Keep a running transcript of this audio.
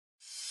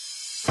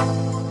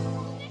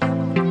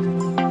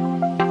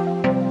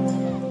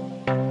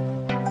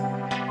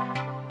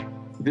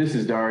This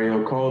is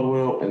Dario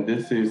Caldwell, and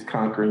this is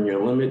Conquering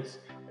Your Limits.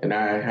 And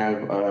I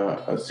have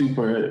a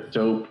super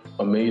dope,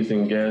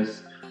 amazing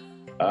guest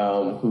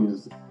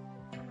who's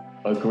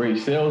a great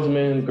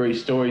salesman, great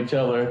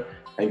storyteller,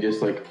 and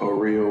just like a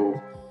real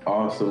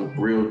awesome,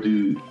 real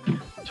dude,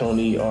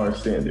 Tony R.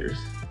 Sanders.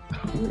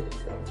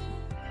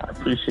 I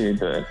appreciate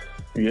that.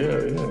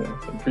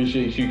 Yeah.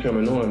 Appreciate you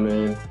coming on,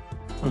 man.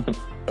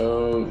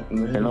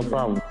 No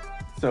problem.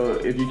 So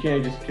if you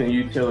can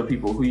you tell the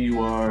people who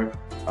you are,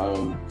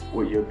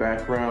 what your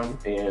background,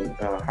 and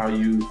how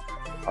you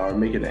are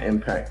making an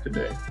impact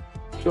today?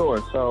 Sure.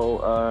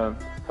 So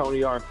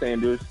Tony R.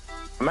 Sanders.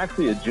 I'm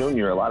actually a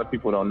junior. A lot of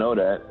people don't know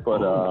that,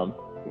 but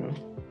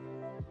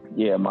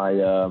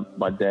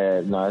my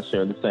dad and I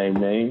share the same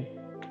name.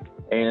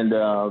 And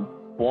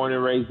born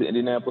and raised in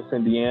Indianapolis,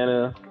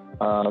 Indiana.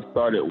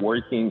 Started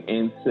working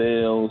in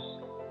sales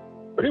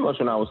pretty much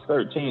when I was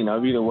 13.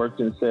 I've either worked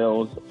in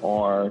sales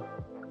or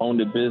owned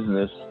a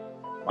business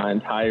my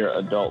entire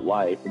adult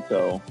life. And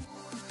so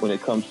when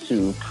it comes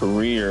to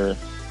career,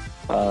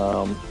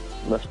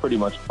 that's pretty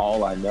much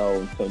all I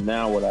know. So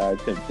now what I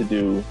attempt to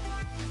do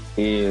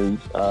is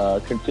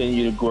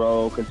continue to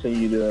grow,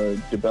 continue to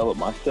develop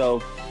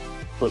myself,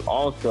 but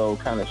also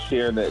kind of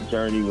share that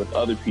journey with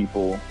other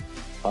people.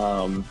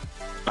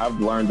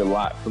 I've learned a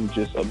lot from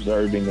just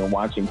observing and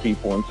watching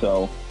people. And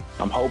so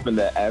I'm hoping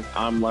that as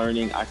I'm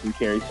learning, I can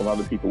carry some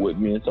other people with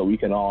me, and so we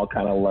can all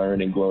kind of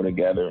learn and grow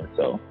together. And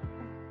so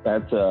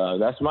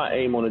that's my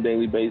aim on a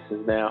daily basis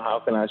now.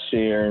 How can I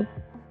share?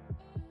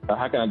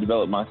 How can I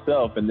develop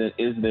myself? And then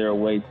is there a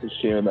way to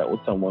share that with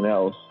someone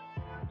else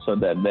so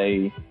that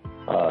they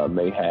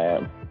may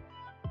have,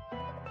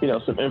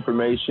 some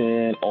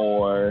information,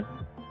 or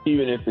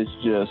even if it's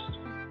just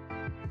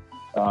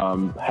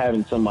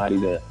having somebody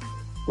to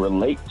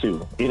relate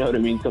to, you know what I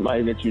mean?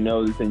 Somebody that you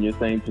know that's in your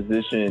same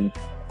position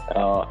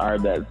or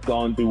that's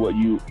gone through what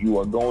you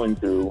are going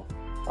through.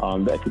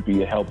 That could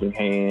be a helping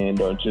hand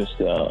or just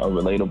a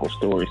relatable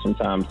story.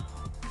 Sometimes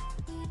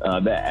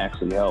that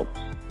actually helps.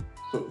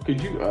 So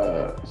could you,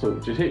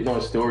 just hitting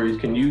on stories,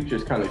 can you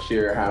just kind of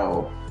share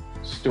how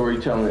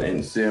storytelling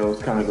and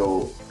sales kind of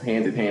go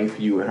hand in hand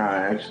for you, and how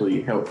it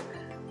actually helped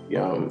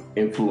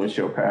influence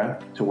your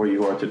path to where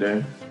you are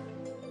today?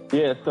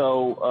 Yeah,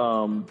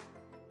 so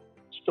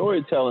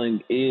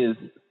storytelling is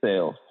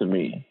sales to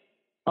me.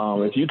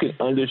 If you can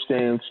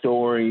understand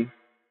story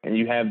and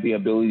you have the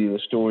ability to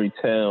story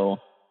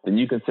tell, then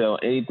you can sell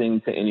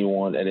anything to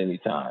anyone at any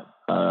time.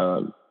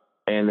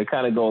 And to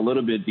kind of go a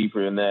little bit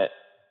deeper in that,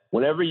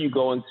 whenever you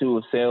go into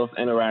a sales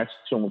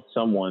interaction with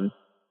someone,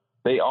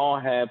 they all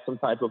have some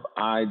type of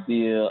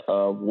idea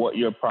of what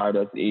your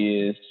product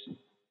is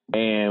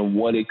and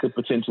what it could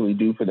potentially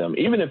do for them,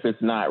 even if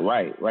it's not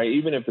right?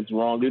 Even if it's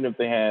wrong, even if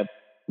they have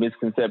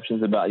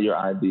misconceptions about your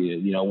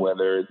idea,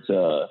 whether it's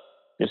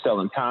you're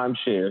selling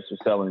timeshares, you're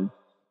selling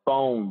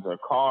phones or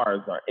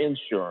cars or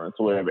insurance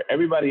or whatever.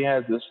 Everybody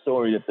has this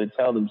story that they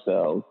tell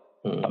themselves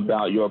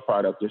about your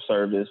product or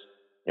service.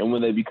 And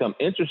when they become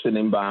interested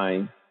in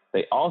buying,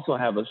 they also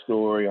have a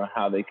story on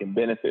how they can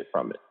benefit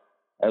from it.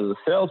 As a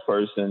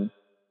salesperson,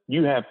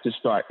 you have to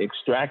start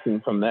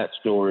extracting from that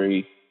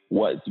story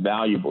what's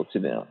valuable to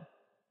them,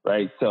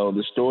 right? So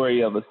the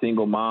story of a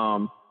single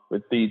mom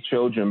with 3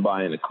 children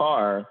buying a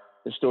car,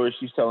 the story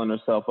she's telling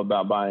herself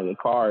about buying a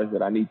car is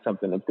that I need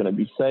something that's going to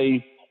be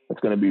safe, it's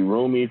going to be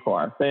roomy for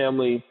our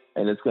family,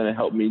 and it's going to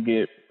help me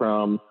get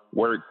from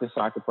work to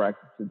soccer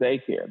practice to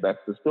daycare. That's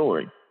the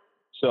story.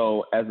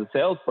 So as a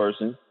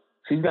salesperson,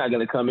 she's not going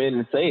to come in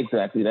and say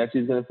exactly that.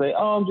 She's going to say,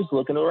 I'm just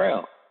looking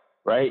around,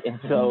 right? And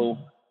so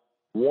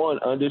one,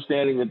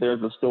 understanding that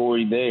there's a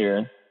story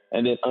there,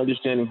 and then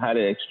understanding how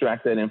to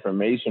extract that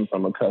information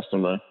from a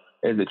customer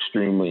is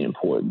extremely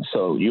important.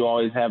 So you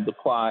always have the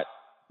plot,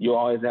 you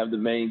always have the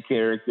main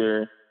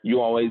character, you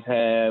always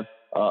have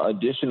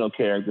additional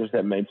characters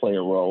that may play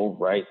a role,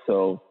 right?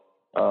 So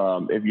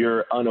if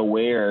you're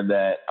unaware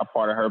that a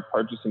part of her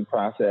purchasing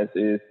process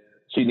is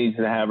she needs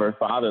to have her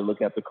father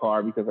look at the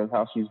car because that's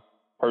how she's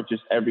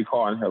purchased every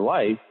car in her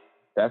life,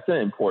 that's an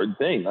important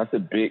thing. That's a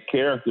big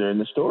character in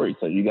the story.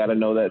 So you got to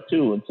know that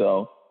too. And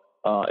so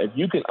if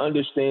you can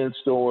understand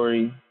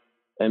story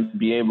and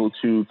be able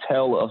to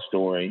tell a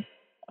story,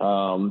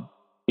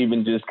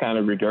 even just kind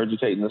of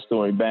regurgitating the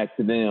story back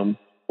to them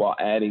while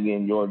adding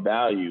in your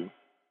value,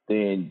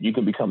 then you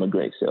can become a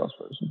great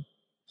salesperson.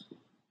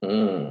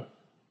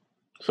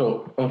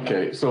 So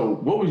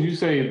what would you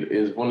say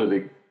is one of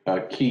the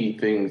key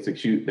things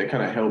that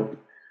kind of help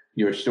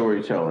your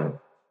storytelling?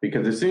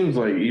 Because it seems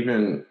like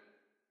even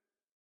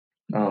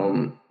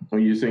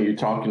when you say you're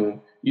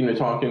talking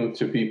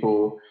to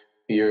people,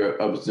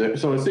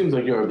 so it seems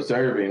like you're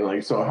observing.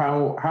 Like, so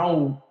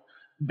how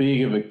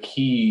big of a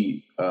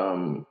key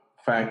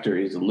factor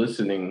is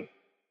listening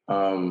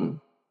and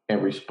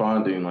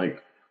responding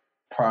like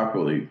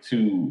properly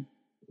to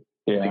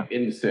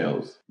in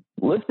sales?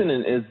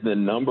 Listening is the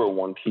number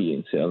one key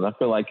in sales. I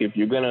feel like if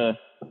you're gonna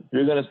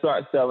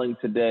start selling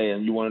today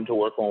and you wanted to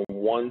work on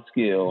one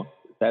skill,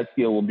 that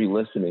skill will be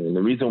listening. And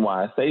the reason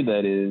why I say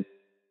that is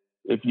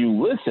if you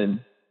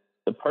listen,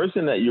 the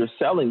person that you're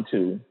selling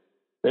to,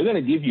 they're going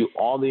to give you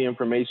all the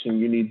information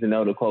you need to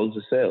know to close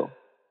the sale.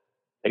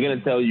 They're going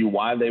to tell you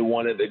why they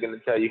want it. They're going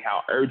to tell you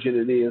how urgent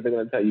it is. They're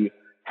going to tell you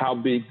how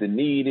big the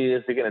need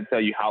is. They're going to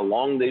tell you how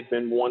long they've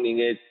been wanting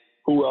it,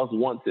 who else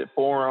wants it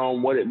for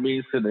them, what it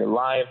means to their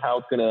life, how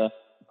it's going to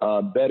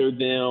better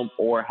them,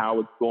 or how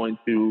it's going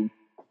to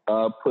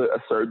put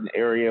a certain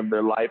area of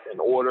their life in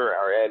order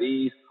or at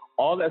ease.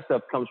 All that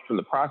stuff comes from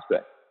the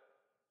prospect,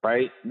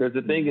 right? There's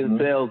a thing in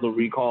sales that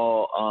we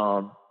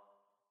call,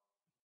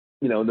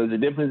 there's a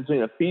difference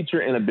between a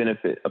feature and a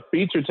benefit. A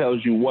feature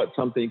tells you what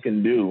something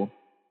can do,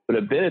 but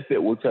a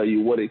benefit will tell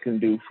you what it can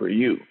do for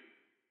you.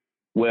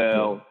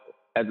 Well,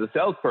 as a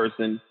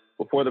salesperson,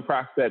 before the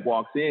prospect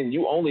walks in,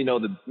 you only know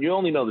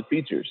the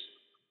features.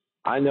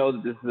 I know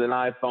that this is an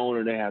iPhone,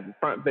 and it has a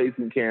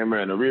front-facing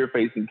camera and a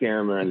rear-facing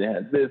camera, and it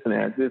has this, and it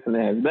has this, and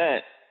it has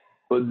that.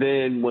 But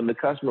then when the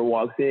customer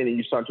walks in and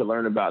you start to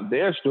learn about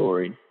their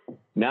story,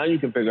 now you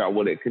can figure out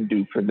what it can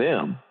do for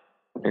them.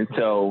 And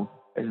so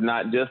it's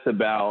not just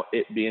about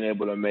it being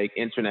able to make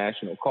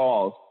international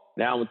calls.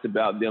 Now it's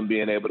about them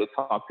being able to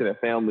talk to their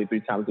family 3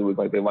 times a week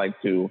like they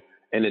like to,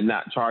 and it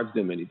not charge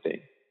them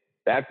anything.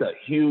 That's a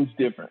huge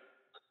difference.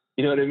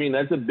 You know what I mean?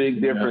 That's a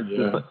big difference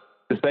to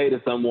say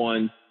to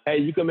someone, hey,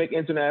 you can make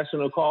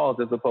international calls,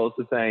 as opposed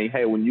to saying,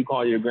 hey, when you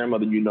call your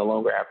grandmother, you no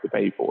longer have to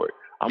pay for it.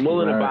 I'm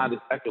willing to buy the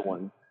second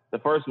one. The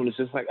first one is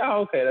just like,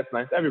 oh, okay, that's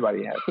nice.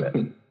 Everybody has that.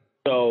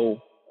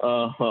 So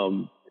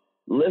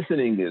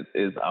listening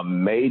is a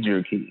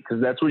major key,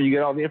 because that's where you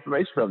get all the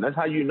information from. That's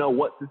how you know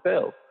what to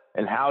sell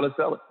and how to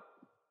sell it.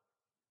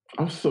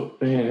 That's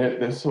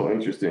so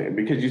interesting,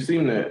 because you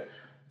seem to,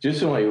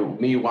 just like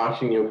me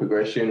watching your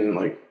progression,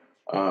 like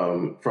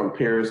from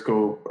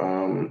Periscope,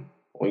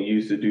 when you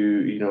used to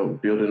do,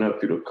 building up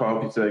through the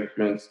coffee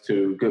segments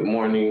to Good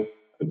Morning,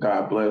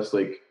 God Bless,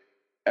 like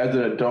as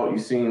an adult, you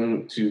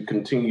seem to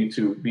continue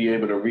to be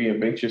able to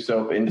reinvent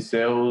yourself in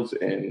sales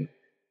and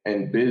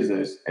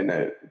business. And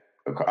that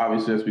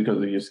obviously that's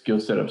because of your skill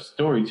set of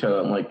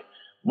storytelling. Like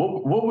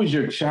what was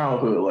your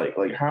childhood like?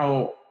 Like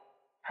how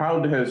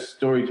has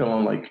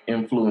storytelling like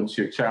influenced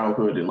your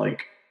childhood and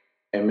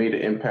made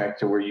an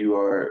impact to where you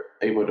are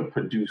able to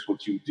produce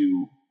what you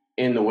do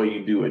in the way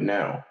you do it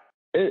now?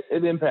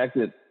 It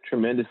impacted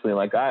tremendously.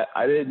 Like I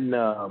didn't,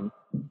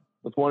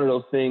 it's one of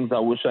those things I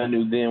wish I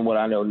knew then what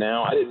I know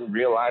now. I didn't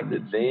realize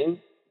it then.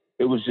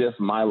 It was just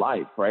my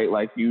life, right?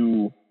 Like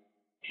you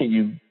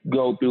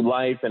go through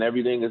life and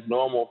everything is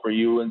normal for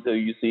you until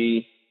you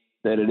see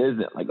that it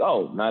isn't. Like,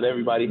 oh, not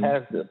everybody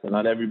has this, and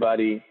not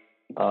everybody,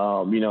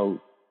 does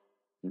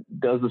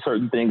a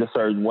certain thing a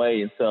certain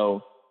way. And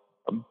so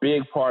a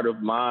big part of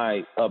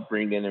my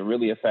upbringing and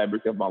really a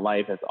fabric of my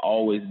life has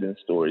always been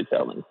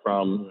storytelling.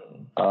 From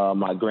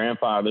my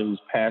grandfather,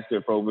 who's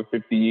pastored for over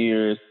 50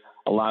 years,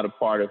 a lot of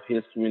part of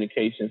his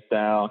communication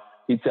style.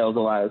 He tells a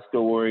lot of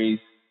stories.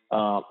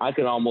 I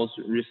can almost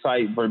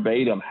recite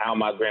verbatim how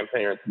my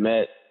grandparents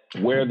met,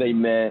 where they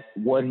met,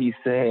 what he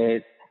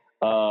said,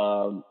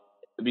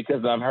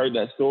 because I've heard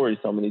that story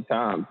so many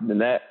times.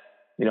 And that,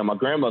 my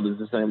grandmother's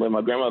the same way.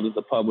 My grandmother's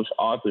a published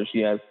author. She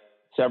has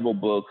several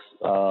books.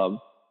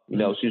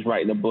 She's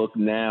writing a book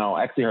now.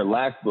 Actually, her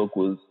last book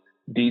was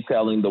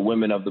detailing the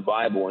women of the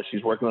Bible, and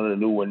she's working on a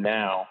new one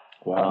now.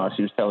 Wow.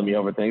 She was telling me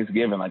over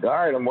Thanksgiving, like, all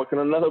right, I'm working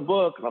on another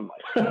book. And I'm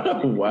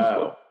like,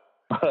 wow.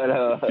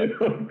 But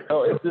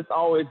so it's just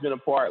always been a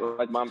part.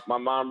 Like my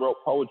mom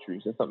wrote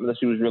poetry. It's something that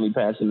she was really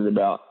passionate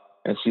about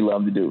and she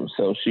loved to do.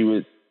 So she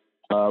would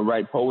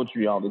write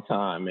poetry all the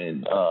time.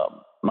 And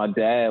my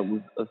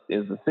dad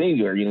is a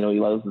singer. He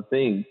loves to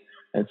sing.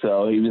 And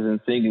so he was in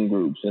singing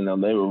groups, and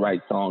they would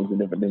write songs and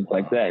different things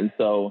like that. And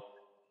so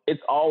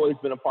it's always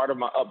been a part of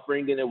my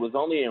upbringing. It was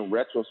only in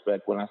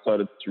retrospect when I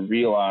started to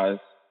realize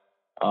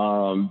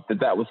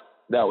that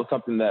was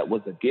something that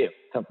was a gift,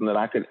 something that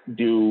I could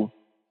do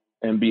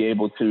and be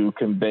able to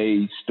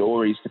convey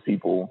stories to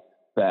people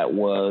that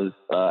was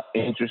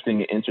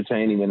interesting and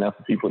entertaining enough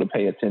for people to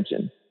pay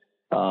attention.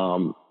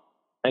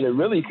 And it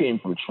really came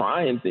from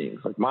trying things.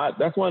 Like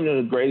that's one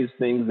of the greatest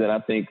things that I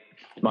think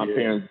my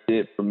parents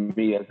did for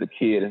me as a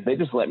kid, is they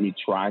just let me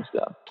try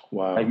stuff.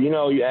 Wow. Like,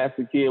 you ask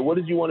a kid, what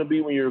did you want to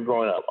be when you were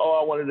growing up? Oh,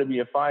 I wanted to be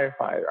a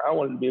firefighter. I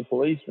wanted to be a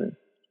policeman.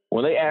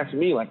 When they asked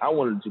me, I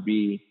wanted to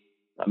be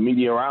a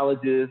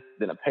meteorologist,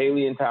 then a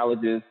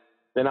paleontologist.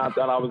 Then I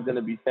thought I was going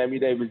to be Sammy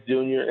Davis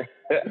Jr.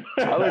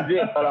 I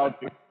legit thought I was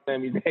going to be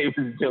Sammy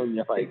Davis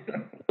Jr.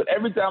 But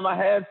every time I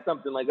had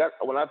something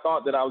when I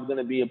thought that I was going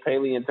to be a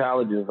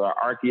paleontologist or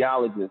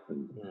archaeologist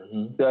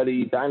and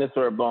study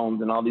dinosaur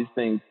bones and all these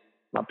things,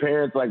 my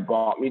parents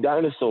bought me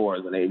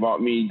dinosaurs, and they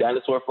bought me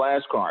dinosaur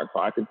flashcards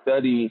so I could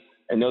study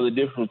and know the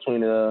difference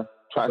between a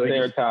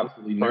Triceratops,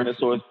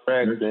 Tyrannosaurus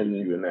Rex, and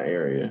you in that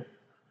area.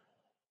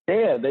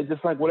 Yeah, they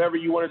just whatever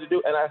you wanted to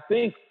do, and I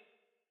think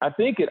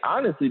it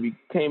honestly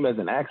became as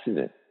an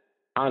accident.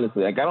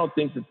 Honestly, I don't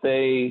think that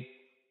they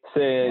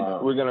said,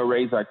 we're going to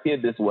raise our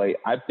kid this way.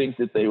 I think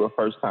that they were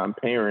first-time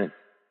parents,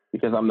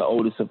 because I'm the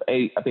oldest of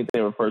 8. I think they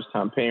were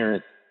first-time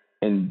parents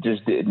and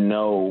just didn't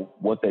know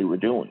what they were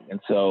doing. And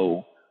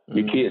so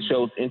Your kid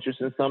shows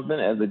interest in something,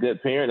 as a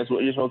good parent, that's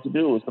what you're supposed to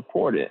do, is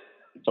support it.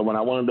 So when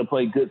I wanted to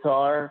play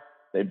guitar,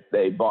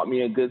 they bought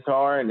me a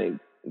guitar and they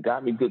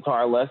got me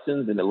guitar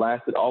lessons, and it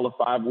lasted all of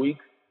 5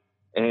 weeks.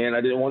 And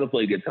I didn't want to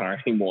play guitar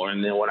anymore.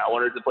 And then when I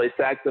wanted to play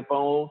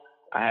saxophone,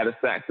 I had a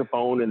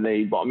saxophone and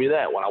they bought me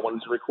that. When I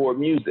wanted to record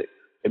music,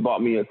 they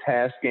bought me a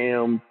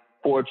Tascam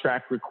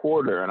 4-track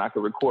recorder, and I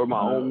could record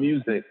my own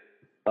music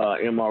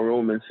in my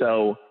room. And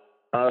so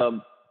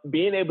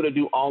being able to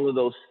do all of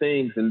those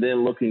things and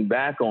then looking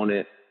back on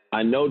it,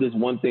 I noticed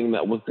one thing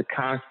that was the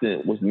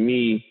constant was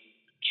me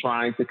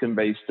trying to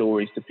convey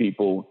stories to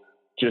people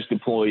just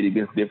deployed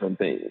against different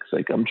things.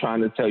 Like, I'm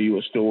trying to tell you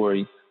a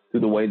story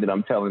through the way that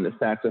I'm telling the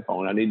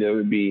saxophone. I need there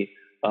to be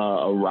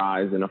a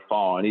rise and a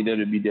fall. I need there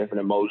to be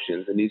different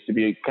emotions. It needs to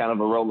be kind of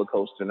a roller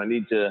coaster. And I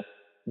need to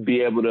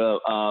be able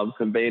to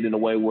convey it in a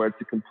way where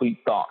it's a complete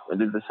thought. I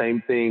did the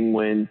same thing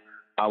when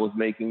I was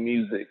making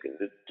music, and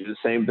do the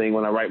same thing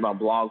when I write my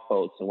blog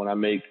posts, and when I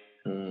make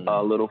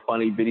little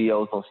funny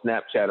videos on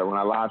Snapchat, or when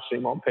I live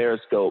stream on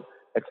Periscope.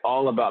 It's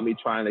all about me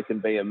trying to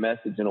convey a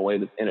message in a way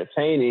that's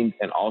entertaining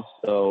and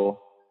also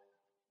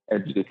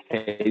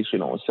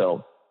educational.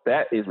 So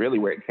that is really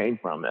where it came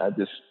from. I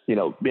just,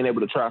 being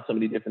able to try so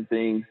many different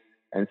things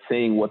and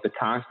seeing what the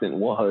constant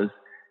was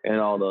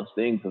and all those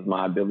things was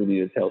my ability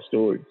to tell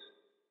stories.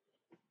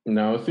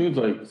 Now, it seems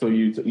like, so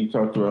you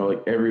talked about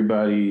like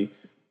everybody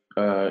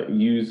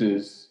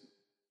uses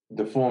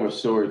the form of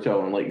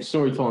storytelling, like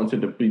storytelling to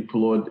be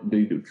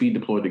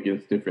deployed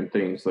against different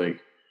things,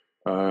 like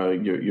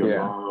your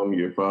mom,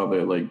 your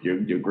father, like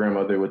your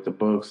grandmother with the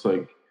books,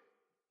 like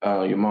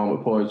your mom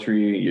with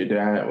poetry, your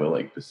dad with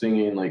like the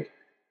singing. Like,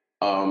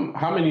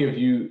 how many of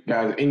you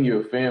guys in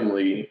your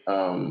family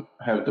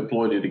have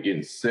deployed it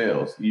against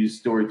sales, use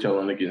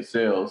storytelling against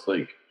sales?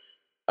 Like,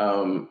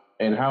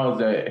 and how has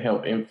that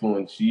helped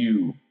influence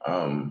you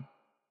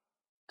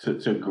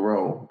to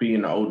grow,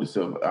 being the oldest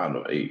of, I don't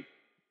know, 8?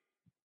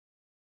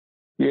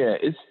 Yeah,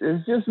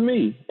 it's just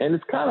me, and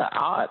it's kind of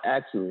odd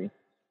actually.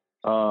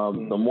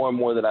 The more and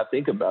more that I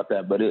think about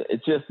that, but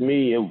it's just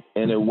me,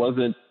 and it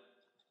wasn't.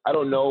 I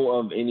don't know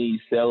of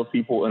any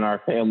salespeople in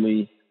our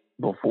family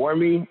before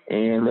me,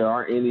 and there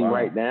aren't any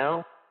right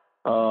now.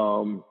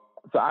 So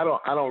I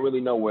don't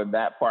really know where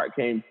that part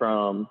came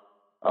from.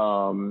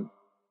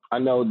 I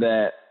know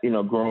that,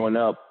 growing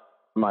up,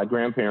 my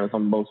grandparents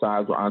on both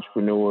sides were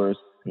entrepreneurs.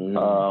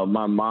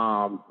 My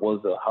mom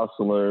was a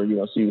hustler.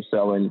 She was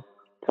selling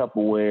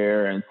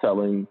Tupperware and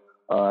selling.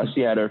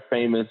 She had her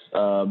famous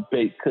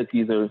baked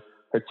cookies, or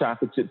her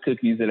chocolate chip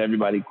cookies that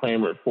everybody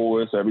clamored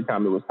for. So every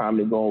time it was time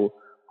to go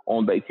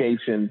on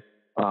vacation,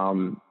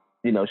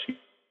 she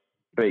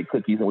baked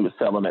cookies, and we would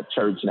sell them at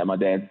church and at my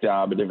dad's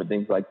job and different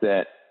things like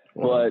that.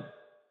 But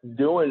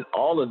doing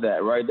all of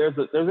that, right, there's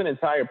an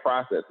entire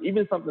process,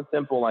 even something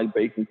simple like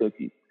baking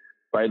cookies,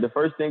 right? The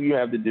first thing you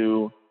have to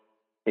do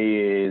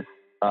is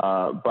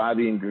buy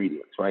the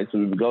ingredients, right? So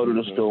you go to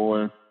the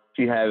store,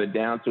 you have it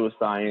down to a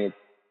science.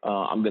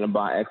 I'm going to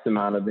buy X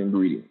amount of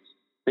ingredients.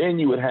 Then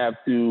you would have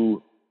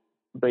to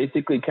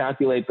basically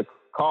calculate the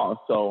cost.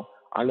 So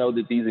I know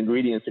that these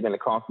ingredients are going to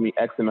cost me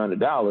X amount of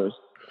dollars.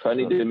 So I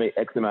need to make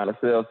X amount of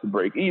sales to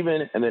break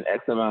even, and then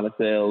X amount of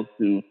sales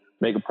to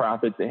make a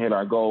profit to hit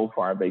our goal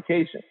for our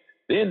vacation.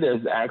 Then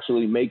there's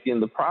actually making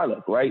the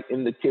product, right?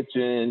 In the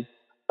kitchen,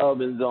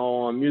 ovens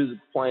on, music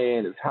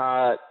playing, it's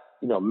hot,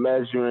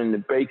 measuring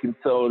the baking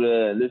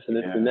soda and this and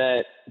this and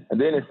that.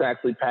 And then it's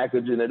actually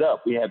packaging it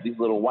up. We have these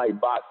little white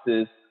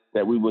boxes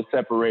that we would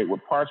separate with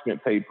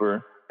parchment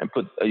paper and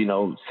put,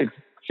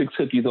 six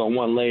cookies on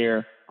one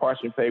layer,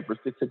 parchment paper,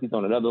 6 cookies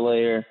on another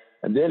layer.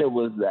 And then it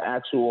was the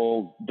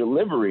actual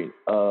delivery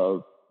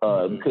of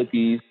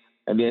cookies.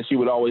 And then she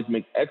would always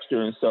make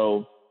extra. And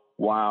so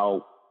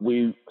while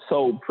we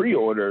sold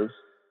pre-orders,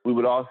 we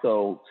would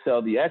also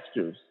sell the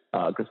extras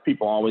because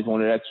people always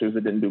wanted extras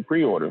that didn't do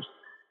pre-orders.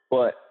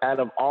 But out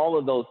of all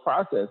of those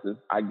processes,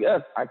 I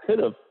guess I could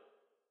have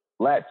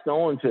latched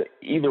on to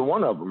either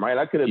one of them, right?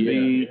 I could have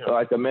been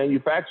like a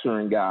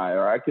manufacturing guy,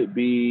 or I could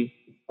be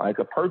like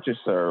a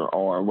purchaser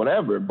or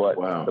whatever. But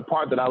the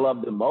part that I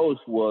loved the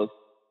most was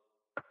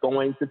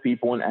going to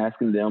people and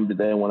asking them, did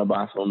they want to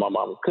buy some of my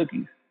mama's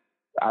cookies?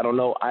 I don't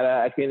know.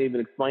 I can't even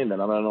explain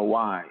that. I don't know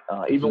why.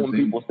 Even when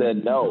people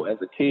said no as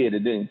a kid, it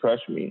didn't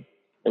crush me.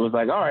 It was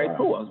like, all right,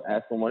 cool. I was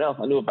asking someone else.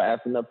 I knew if I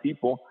asked enough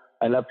people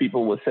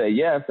would say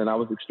yes. And I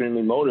was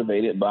extremely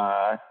motivated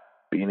by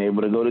being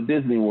able to go to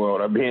Disney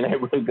World or being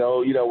able to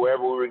go,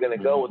 wherever we were going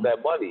to go with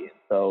that money. And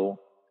so,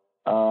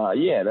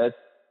 that's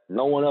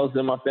no one else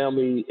in my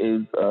family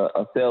is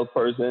a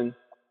salesperson.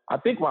 I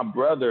think my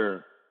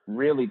brother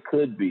really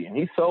could be. And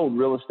he sold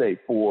real estate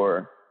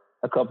for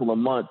a couple of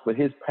months, but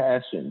his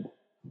passion,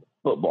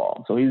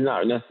 football. So he's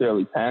not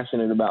necessarily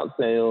passionate about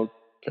sales.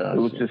 Gotcha. It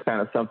was just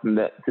kind of something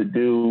that to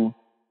do.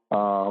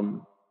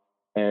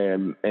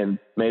 And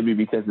maybe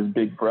because his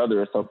big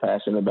brother is so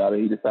passionate about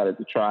it, he decided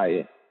to try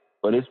it.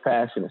 But his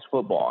passion is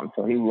football, and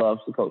so he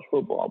loves to coach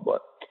football.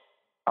 But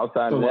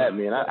outside of that,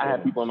 man, I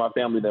have people in my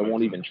family that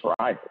won't even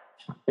try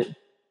it.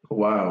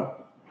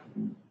 Wow.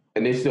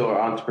 and they still are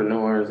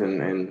entrepreneurs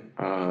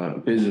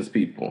and business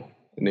people,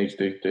 and they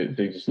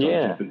just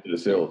don't jump into the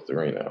sales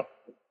arena.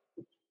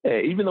 Yeah,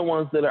 even the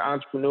ones that are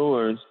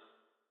entrepreneurs,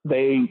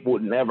 they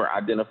would never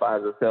identify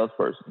as a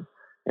salesperson.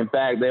 In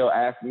fact, they'll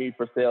ask me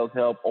for sales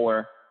help,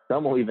 or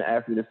some will even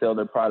ask me to sell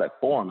their product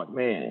for them. Like,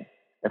 man,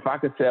 if I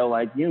could sell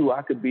like you,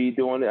 I could be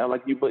doing it. I'm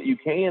like, but you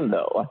can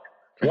though. Like,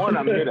 one,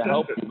 I'm here to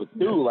help you, but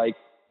two, like,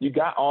 you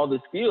got all the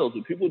skills,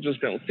 but people just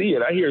don't see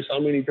it. I hear so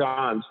many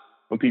times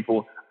when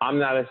people, I'm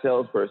not a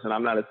salesperson,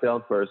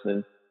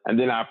 and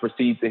then I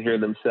proceed to hear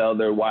them sell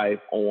their wife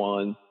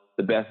on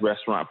the best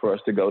restaurant for us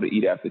to go to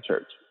eat after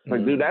church.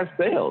 Like, dude, that's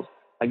sales.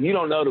 Like, you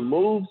don't know the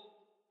moves.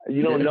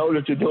 You don't know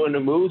that you're doing the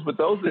moves, but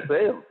those are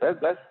sales.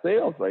 That's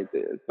sales right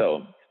there.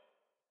 So,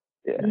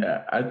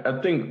 yeah. I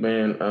think,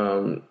 man,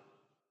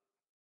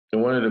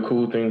 one of the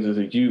cool things is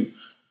that you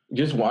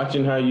just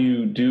watching how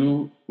you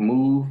do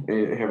move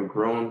and have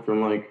grown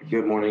from like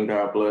Good Morning,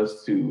 God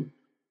Bless to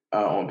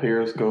on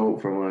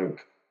Periscope from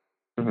like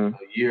a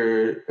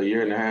year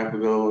and a half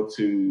ago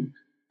to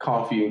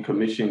Coffee and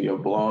Commission, your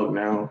blog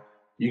now.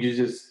 You can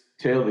just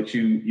tell that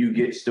you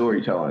get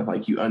storytelling,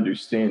 like you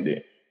understand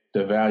it,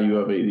 the value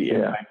of it, the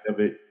impact of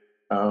it.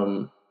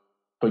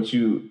 But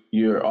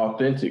you're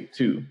authentic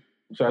too.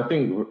 So I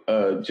think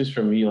just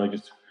for me, like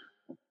just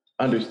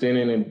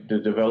understanding and the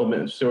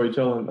development of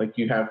storytelling, like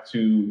you have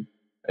to,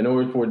 in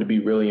order for it to be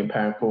really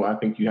impactful, I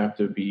think you have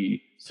to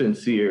be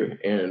sincere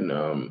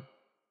and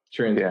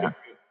transparent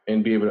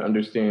and be able to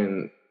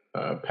understand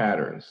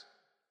patterns.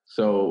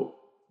 So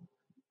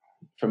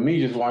for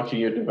me, just watching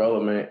your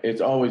development, it's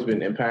always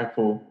been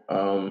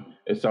impactful.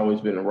 It's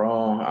always been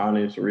raw,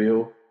 honest,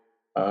 real.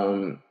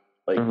 And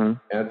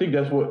I think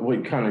that's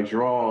what kind of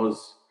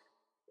draws,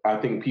 I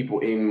think, people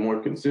in more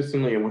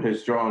consistently, and what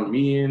has drawn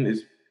me in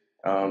is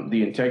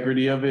the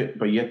integrity of it,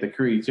 but yet the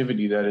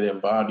creativity that it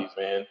embodies,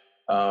 man.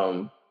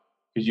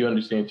 Because you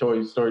understand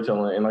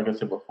storytelling, and like I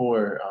said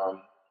before,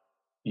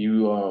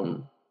 you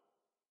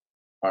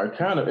are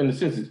kind of, in a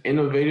sense, it's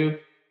innovative,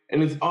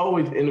 and it's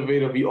always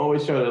innovative. You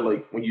always try to,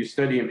 like, when you're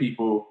studying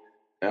people,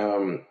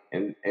 and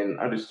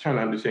I'm just trying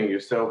to understand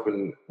yourself,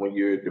 and when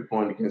you're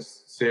deploying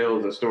against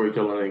sales and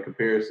storytelling in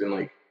comparison,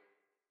 like,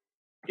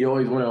 you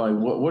always wonder, like,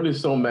 what is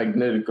so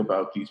magnetic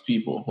about these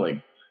people?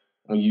 Like,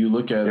 when you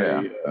look at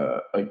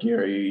a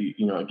Gary,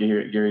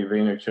 Gary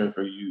Vaynerchuk,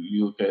 or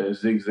you look at a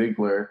Zig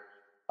Ziglar,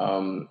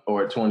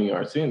 or a Tony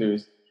R.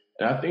 Sanders,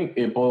 and I think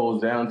it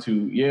boils down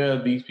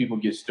to, these people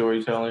get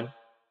storytelling,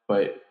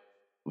 but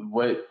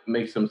what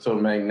makes them so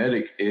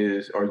magnetic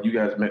is, or you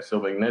guys make so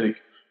magnetic,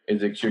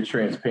 is that you're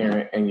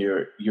transparent and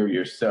you're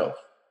yourself.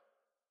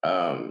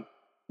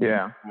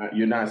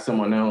 You're not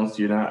someone else.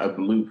 You're not a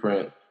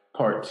blueprint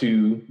part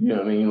two. You know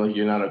what I mean? Like,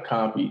 you're not a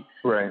copy.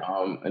 Right.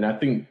 And I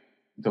think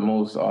the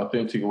most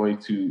authentic way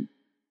to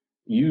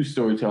use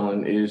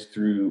storytelling is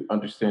through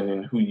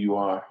understanding who you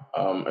are,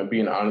 and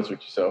being honest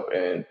with yourself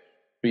and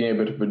being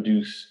able to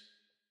produce,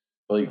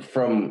 like,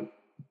 from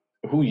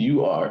who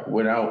you are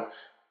without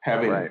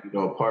having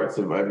parts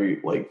of every,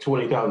 like,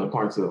 20,000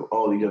 parts of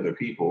all these other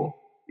people,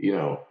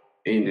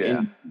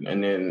 and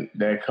then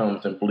that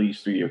comes and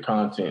bleeds through your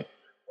content,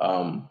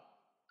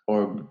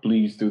 or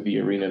bleeds through the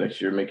arena that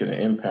you're making an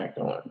impact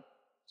on.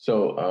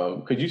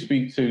 So could you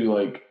speak to,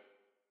 like,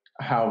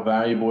 how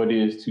valuable it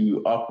is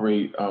to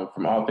operate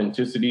from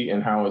authenticity,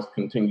 and how it's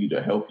continued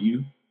to help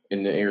you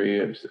in the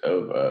areas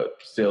of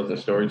sales and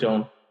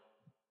storytelling?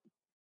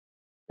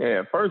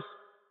 Yeah, first,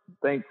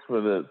 thanks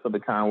for the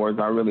kind words.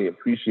 I really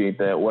appreciate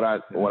that. What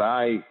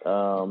I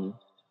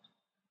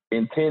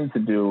intend to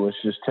do is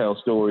just tell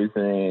stories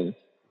in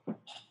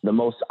the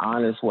most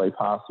honest way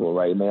possible,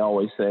 right? And they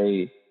always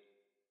say,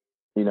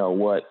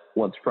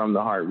 what's from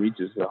the heart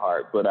reaches the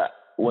heart. But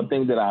one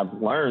thing that I've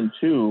learned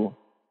too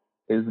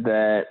is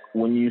that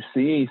when you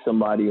see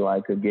somebody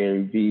like a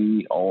Gary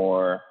Vee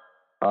or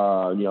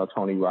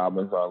Tony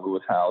Robbins or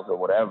Lewis Howes or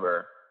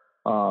whatever,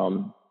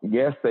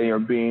 yes, they are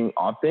being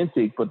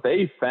authentic, but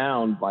they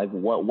found, like,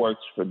 what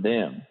works for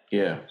them.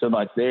 Yeah. So,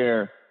 like,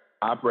 they're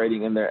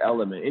operating in their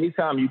element.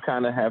 Anytime you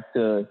kind of have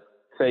to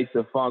fake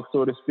the funk,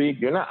 so to speak,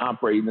 you're not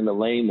operating in the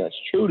lane that's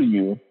true to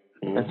you.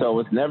 And so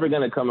it's never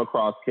going to come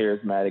across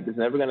charismatic. It's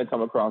never going to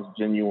come across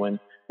genuine.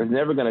 It's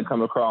never going to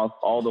come across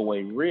all the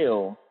way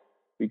real,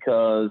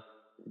 because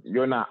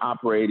you're not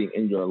operating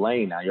in your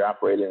lane now. You're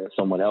operating in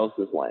someone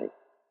else's lane.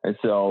 And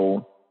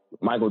so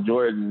Michael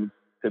Jordan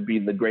could be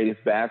the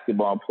greatest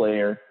basketball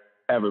player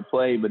ever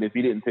played, but if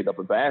he didn't pick up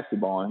a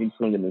basketball and he's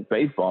swinging his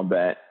baseball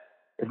bat,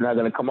 it's not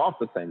going to come off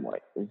the same way.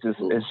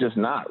 It's just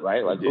not,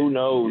 right? Like, who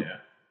knows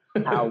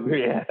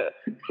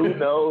who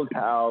knows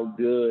how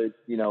good,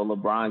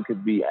 LeBron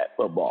could be at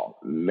football?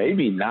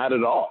 Maybe not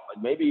at all.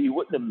 Like, maybe he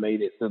wouldn't have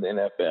made it to the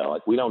NFL.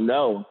 Like, we don't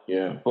know.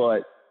 Yeah.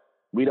 But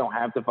we don't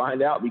have to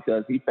find out,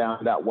 because he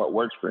found out what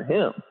works for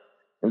him.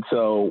 And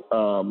so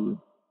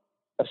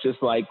it's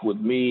just like with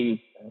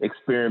me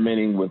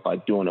experimenting with,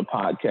 like, doing a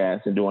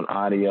podcast and doing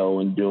audio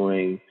and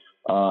doing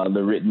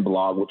the written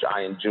blog, which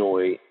I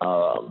enjoy.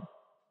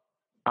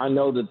 I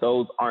know that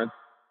those aren't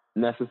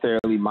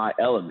necessarily my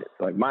elements.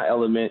 Like, my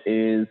element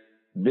is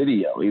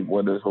video,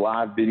 whether it's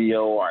live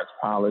video or it's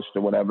polished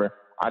or whatever.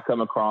 I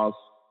come across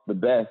the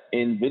best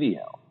in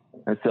video.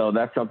 And so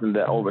that's something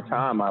that over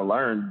time I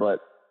learned, but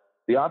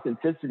the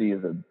authenticity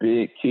is a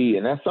big key.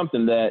 And that's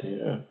something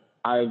that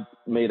I've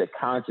made a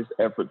conscious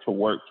effort to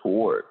work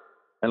toward.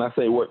 And I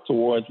say work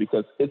towards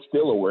because it's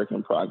still a work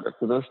in progress,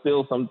 because there's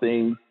still some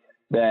things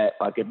that,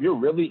 like, if you're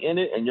really in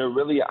it and you're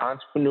really an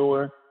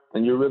entrepreneur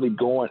and you're really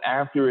going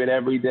after it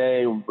every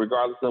day,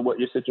 regardless of what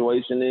your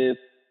situation is,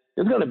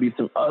 there's going to be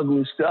some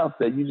ugly stuff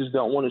that you just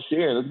don't want to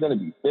share. There's going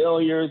to be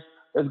failures.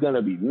 There's going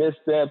to be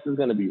missteps. There's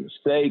going to be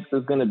mistakes.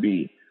 There's going to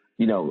be,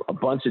 a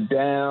bunch of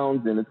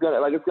downs, and it's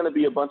going to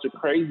be a bunch of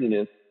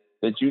craziness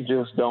that you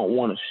just don't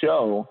want to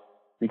show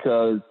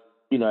because,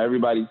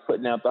 everybody's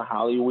putting out the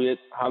Hollywood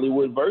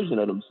version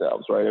of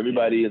themselves, right?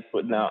 Everybody is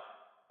putting out,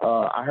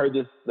 I heard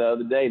this the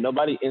other day,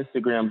 nobody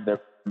Instagrams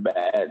their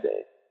bad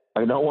day.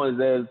 Like, no one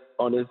says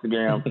on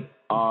Instagram,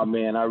 oh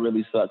man, I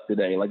really suck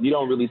today. Like, you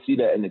don't really see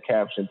that in the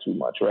caption too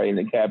much, right? And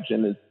the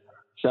caption is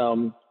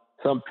some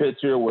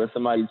picture where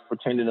somebody's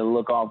pretending to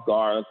look off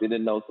guard. They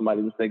didn't know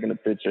somebody was taking a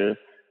picture.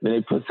 Then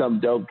they put some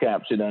dope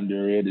caption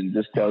under it and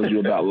just tells you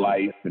about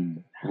life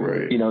and,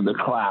 the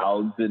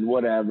clouds and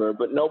whatever.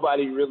 But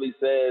nobody really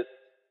says,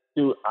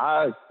 dude,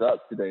 I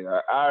suck today.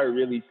 I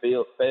really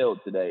failed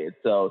today. And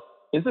so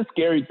it's a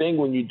scary thing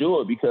when you do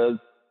it because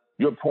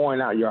you're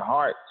pouring out your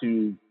heart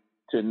to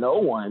no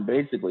one,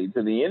 basically,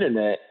 to the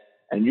internet,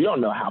 and you don't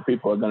know how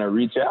people are going to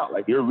reach out.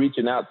 Like, you're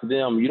reaching out to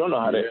them. You don't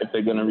know if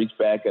they're going to reach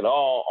back at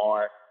all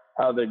or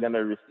how they're going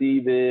to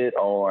receive it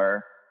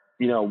or,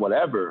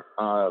 whatever.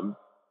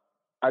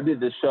 I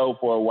did this show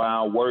for a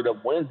while, Word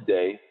Up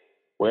Wednesday,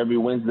 where every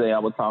Wednesday I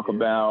would talk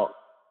about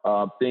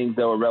things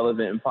that were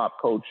relevant in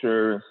pop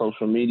culture and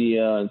social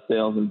media and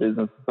sales and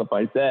business and stuff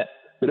like that.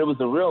 But it was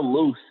a real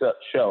loose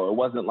show. It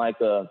wasn't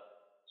like a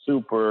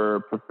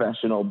super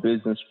professional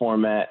business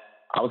format.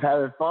 I was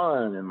having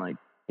fun and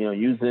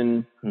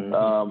using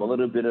a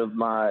little bit of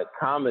my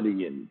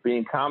comedy and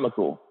being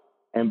comical.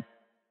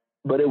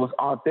 But it was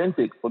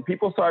authentic. But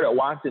people started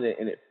watching it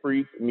and it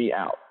freaked me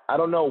out. I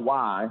don't know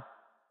why,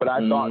 but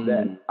I thought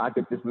that I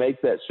could just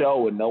make that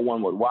show and no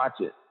one would watch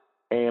it.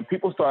 And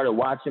people started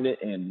watching it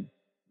and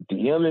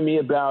DMing me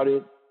about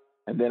it.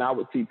 And then I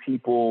would see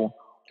people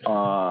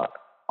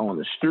on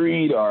the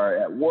street or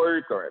at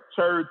work or at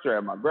church or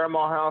at my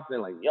grandma's house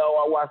and like, yo,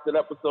 I watched that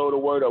episode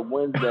of Word Up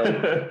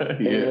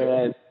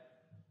Wednesday. And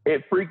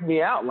it freaked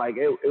me out. Like,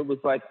 it was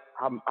like,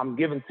 I'm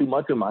giving too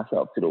much of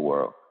myself to the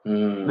world.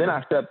 Then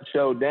I shut the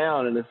show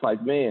down and it's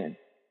like, man,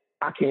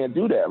 I can't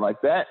do that.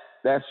 Like, that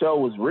show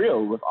was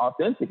real. It was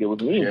authentic. It was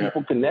me. And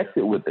people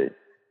connected with it.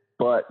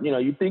 But,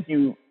 you think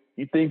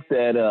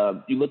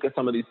that you look at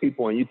some of these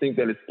people and you think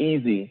that it's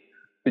easy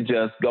to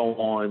just go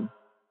on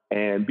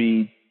and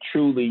be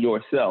truly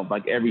yourself,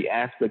 like every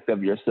aspect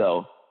of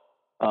yourself,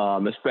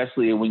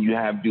 especially when you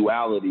have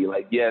duality.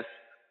 Like, yes,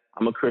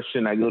 I'm a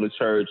Christian. I go to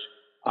church.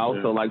 I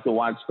also like to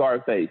watch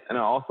Scarface, and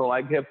I also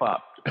like hip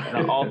hop, and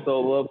I also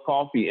love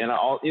coffee, and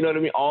you know what I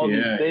mean? All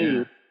these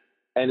things.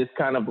 And it's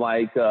kind of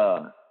like,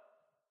 it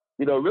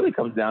really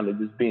comes down to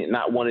just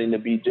not wanting to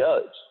be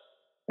judged.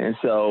 And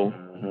so,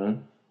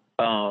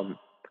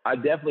 I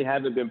definitely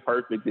haven't been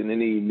perfect in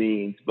any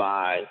means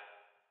by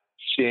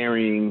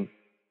sharing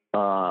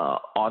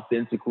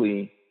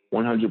authentically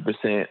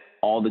 100%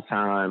 all the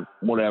time,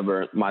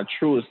 whatever, my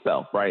truest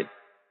self, right?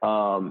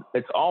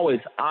 It's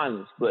always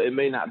honest, but it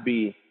may not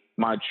be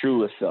my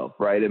truest self,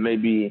 right? It may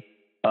be,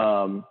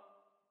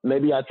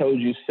 maybe I told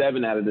you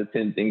 7 out of the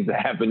 10 things that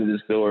happened in the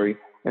story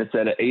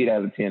instead of 8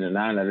 out of 10 or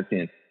 9 out of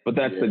 10. But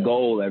that's the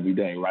goal every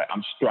day, right?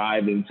 I'm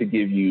striving to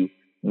give you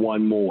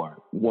one more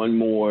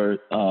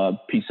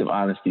piece of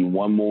honesty,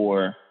 one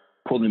more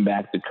pulling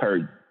back the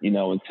curtain,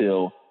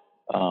 until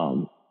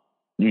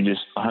you're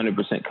just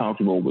 100%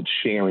 comfortable with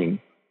sharing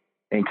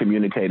and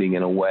communicating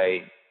in a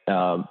way, in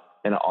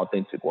an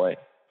authentic way.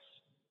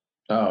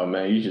 Oh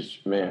man,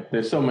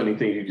 there's so many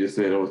things you just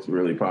said. It was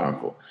really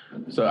powerful.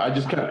 So I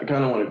just kind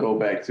of want to go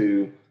back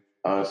to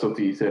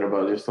something you said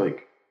about just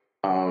like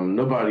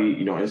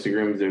nobody,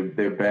 Instagram is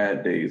their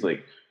bad days.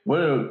 Like,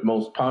 one of the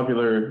most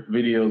popular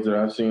videos that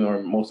I've seen,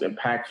 or most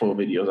impactful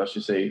videos, I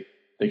should say,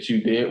 that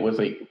you did was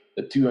like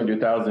a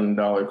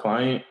 $200,000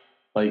 client.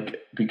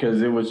 Like,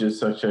 because it was just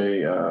such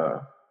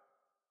a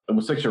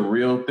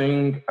real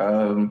thing.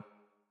 And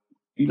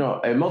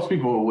most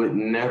people would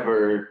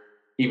never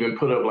even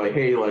put up like,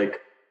 hey,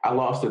 like, I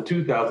lost a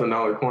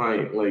 $2,000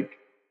 client. Like,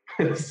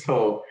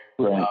 so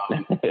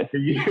for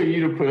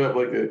you to put up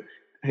like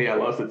hey, I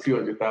lost a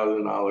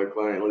 $200,000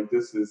 client. Like,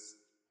 this is,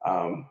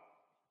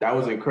 that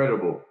was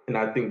incredible. And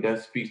I think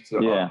that speaks to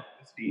the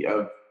honesty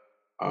of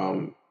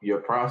your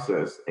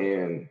process.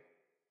 And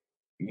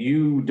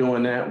you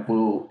doing that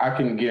I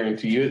can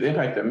guarantee you, it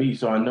impacted me.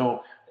 So I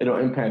know it'll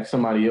impact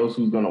somebody else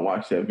who's going to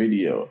watch that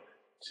video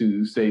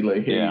to say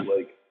like, hey,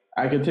 like,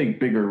 I can take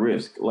bigger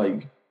risk.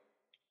 Like,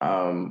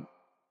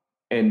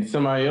 and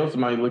somebody else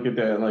might look at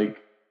that like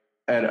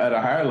at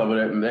a higher level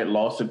that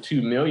lost a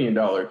 $2 million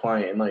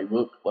client and like,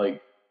 look,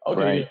 like,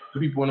 okay,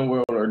 people in the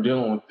world are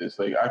dealing with this.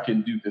 Like, I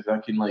can do this. I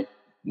can like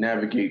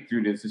navigate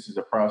through this. This is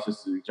a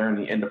process, of a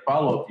journey. And the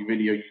follow-up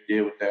video you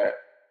did with that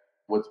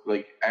was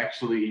like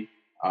actually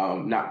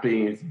not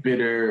being as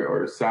bitter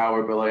or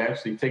sour, but like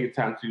actually taking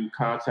time to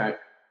contact,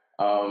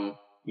 the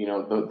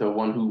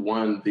one who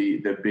won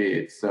the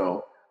bid.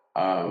 So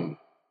that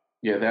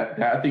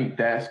I think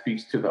that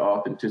speaks to the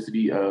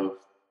authenticity of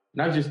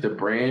not just the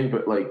brand,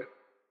 but like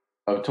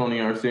of Tony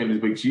R. Sanders,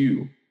 but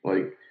you,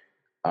 like,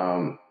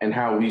 and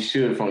how we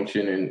should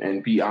function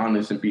and be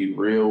honest and be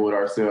real with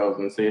ourselves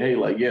and say, hey,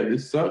 like, yeah,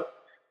 this sucked.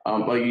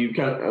 Like you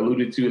kind of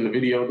alluded to in the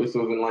video, this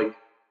wasn't like,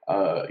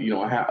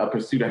 a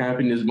pursuit of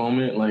happiness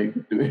moment, like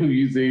the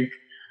music.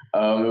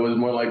 It was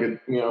more like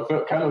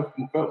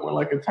felt more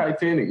like a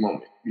Titanic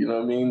moment. You know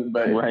what I mean?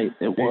 But right,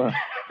 it was.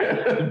 but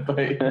at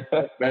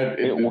the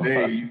end of the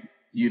day,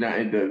 you not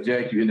ended up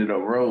Jack. You ended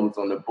up Rhodes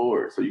on the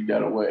board, so you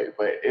got away.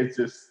 But it's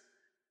just,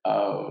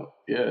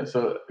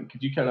 So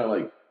could you kind of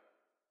like,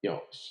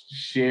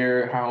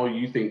 share how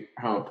you think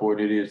how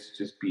important it is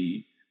to just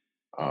be,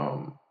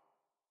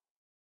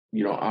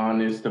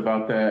 honest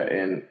about that,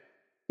 and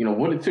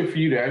what it took for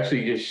you to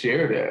actually just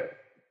share that.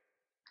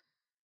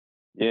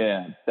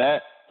 Yeah,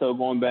 so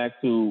going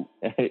back to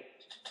it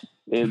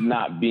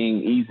not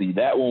being easy,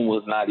 that one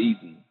was not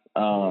easy.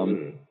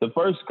 The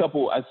first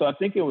couple, so I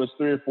think it was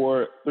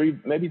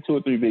maybe 2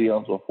 or 3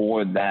 videos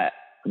before that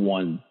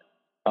one.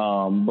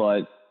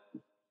 But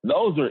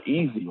those are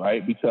easy,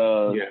 right?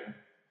 Because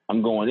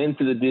I'm going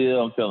into the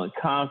deal, I'm feeling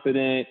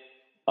confident.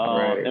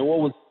 Right. And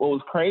what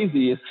was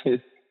crazy is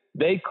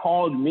they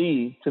called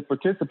me to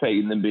participate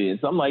in the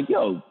bids. I'm like,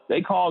 yo,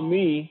 they called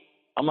me.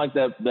 I'm like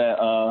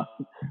that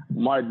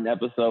Martin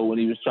episode when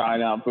he was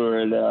trying out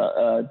for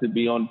to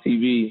be on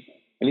TV.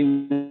 And he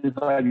was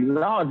like,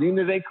 no,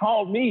 Gina, they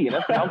called me. And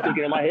that's what I'm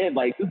thinking in my head,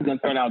 like, this is going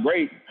to turn out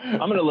great. I'm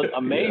going to look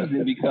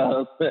amazing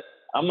because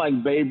I'm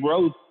like Babe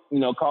Ruth,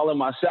 calling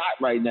my shot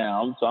right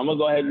now. So I'm going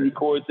to go ahead and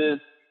record this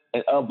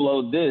and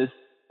upload this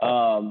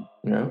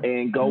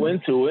and go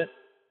into it.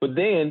 But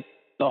then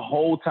the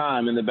whole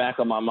time in the back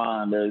of my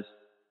mind, there's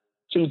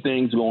 2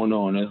 things going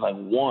on. There's like,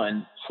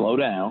 1, slow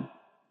down.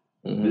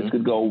 Mm-hmm. This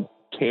could go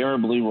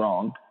terribly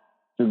wrong.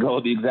 It could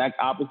go the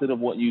exact opposite of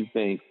what you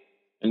think.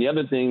 And the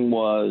other thing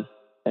was,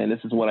 and this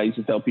is what I used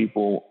to tell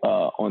people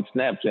on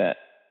Snapchat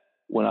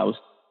when I was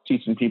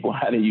teaching people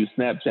how to use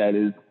Snapchat,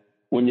 is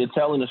when you're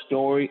telling a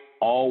story,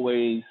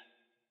 always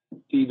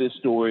see the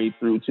story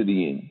through to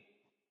the end.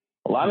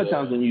 A lot of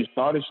times when you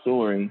start a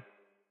story,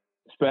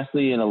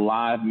 especially in a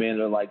live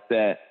manner like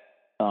that,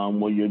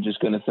 where you're just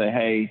going to say,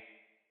 hey,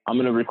 I'm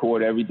going to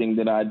record everything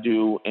that I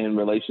do in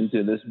relation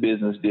to this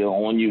business deal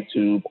on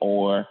YouTube,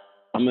 or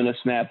I'm going to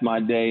snap my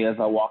day as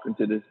I walk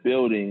into this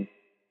building.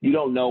 You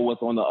don't know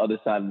what's on the other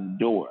side of the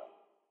door.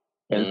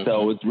 And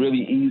so it's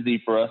really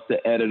easy for us to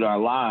edit our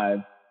live,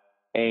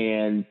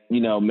 and,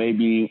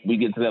 maybe we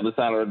get to the other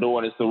side of the door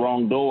and it's the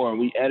wrong door, and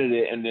we edit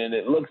it, and then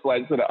it looks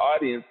like to the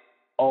audience,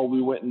 oh,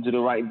 we went into the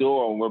right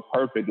door and we're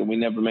perfect and we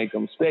never make a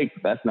mistake.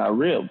 But that's not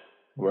real.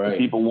 Right.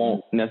 People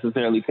won't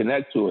necessarily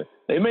connect to it.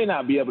 They may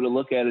not be able to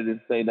look at it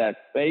and say that's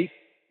fake,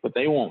 but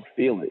they won't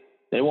feel it.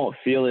 They won't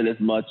feel it as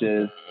much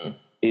as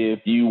if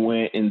you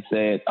went and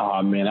said,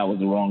 oh, man, that was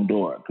the wrong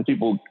door. Because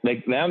people,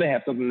 now they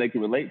have something they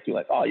can relate to,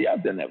 like, oh, yeah,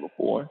 I've done that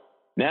before.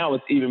 Now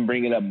it's even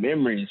bringing up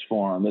memories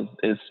for them.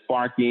 It's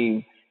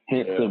sparking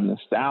hints of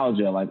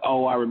nostalgia, like,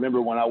 oh, I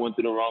remember when I went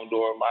through the wrong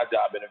door in my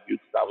job interview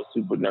because I was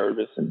super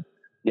nervous and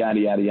yada,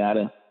 yada,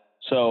 yada.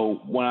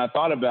 So when I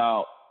thought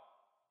about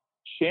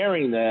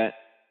sharing that,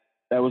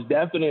 that was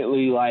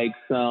definitely like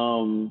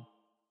some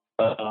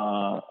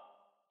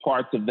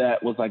parts of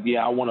that was like,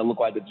 yeah, I want to look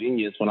like a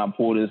genius when I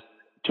pull this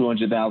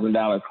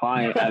 $200,000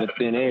 client out of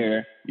thin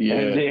air.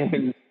 And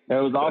then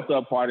there was also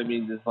a part of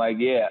me just like,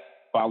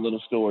 follow the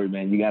story,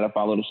 man. You got to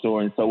follow the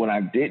story. And so when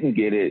I didn't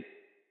get it,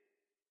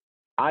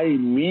 I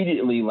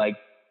immediately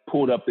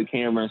pulled up the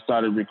camera and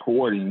started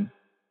recording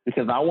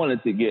because I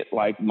wanted to get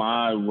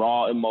my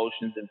raw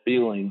emotions and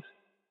feelings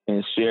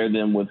and share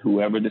them with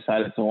whoever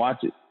decided to watch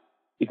it,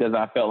 because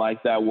I felt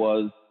like that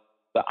was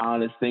the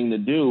honest thing to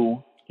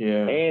do.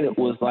 Yeah. And it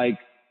was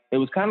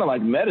kind of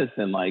like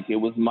medicine. Like it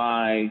was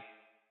my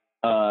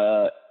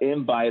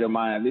invite or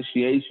my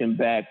initiation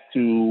back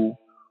to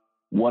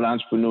what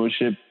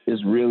entrepreneurship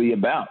is really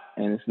about.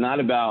 And it's not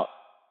about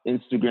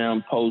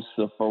Instagram posts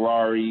of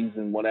Ferraris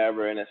and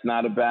whatever. And it's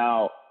not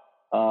about,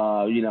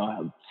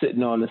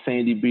 sitting on the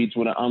sandy beach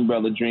with an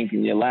umbrella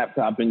drinking your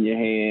laptop in your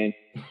hand.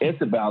 It's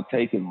about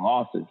taking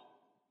losses.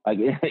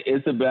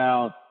 It's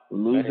about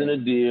losing a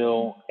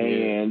deal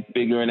and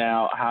figuring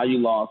out how you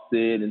lost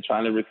it and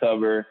trying to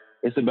recover.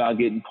 It's about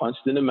getting punched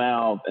in the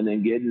mouth and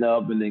then getting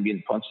up and then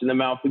getting punched in the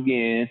mouth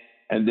again.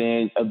 And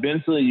then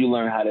eventually you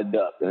learn how to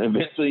duck, and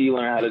eventually you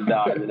learn how to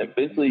dodge, and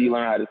eventually you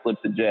learn how to flip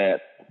the jab.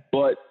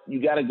 But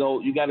you got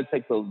to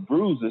take those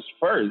bruises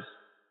first.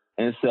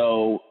 And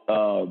so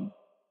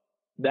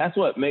that's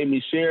what made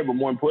me share. But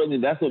more importantly,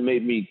 that's what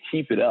made me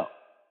keep it up.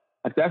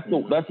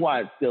 That's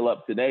why it's still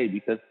up today,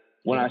 because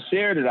when I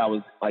shared it, I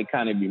was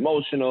kind of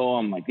emotional.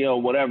 I'm like, yo,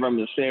 whatever, I'm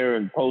going to share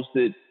and post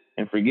it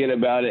and forget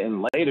about it.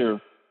 And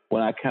later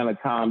when I kind of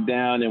calmed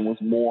down and was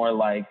more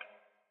like,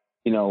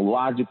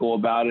 logical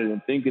about it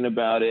and thinking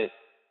about it,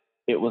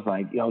 it was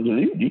like, yo,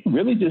 did you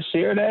really just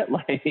share that?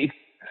 Like,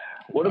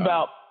 what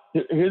about,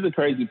 here's the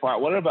crazy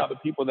part. What about the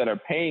people that are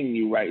paying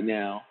you right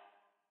now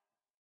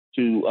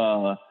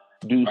to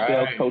do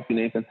sales coaching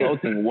and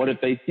consulting? What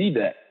if they see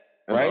that?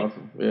 Right?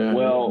 Awesome. Yeah.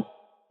 Well,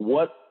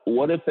 what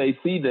if they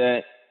see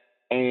that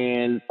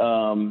and,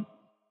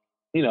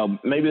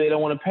 maybe they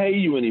don't want to pay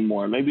you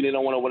anymore. Maybe they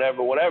don't want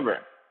to whatever.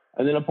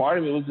 And then a part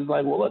of me was just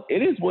like, well, look,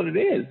 it is what it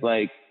is.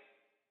 Like,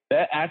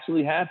 that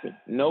actually happened.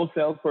 No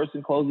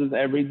salesperson closes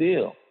every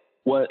deal.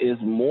 What is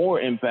more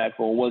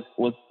impactful,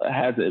 what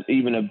has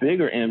even a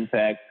bigger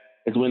impact,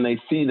 is when they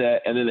see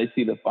that and then they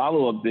see the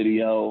follow-up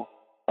video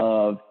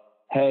of,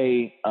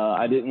 hey,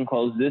 I didn't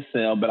close this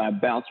sale, but I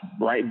bounced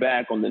right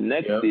back on the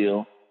next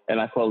deal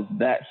and I closed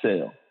that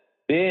sale.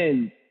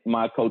 Then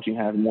my coaching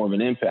has more of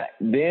an impact.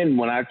 Then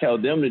when I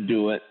tell them to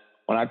do it,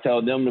 when I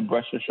tell them to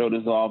brush their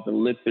shoulders off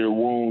and lick their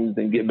wounds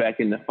and get back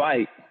in the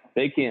fight,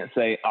 they can't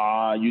say,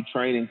 you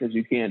training because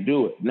you can't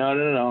do it.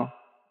 No.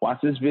 Watch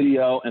this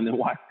video and then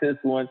watch this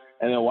one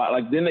and then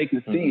watch, then they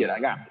can see it. I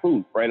got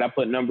proof, right? I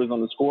put numbers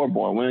on the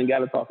scoreboard. We ain't got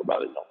to talk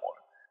about it no more.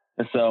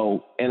 And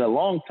so in the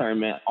long term,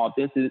 man,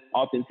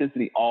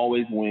 authenticity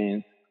always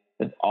wins.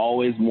 It's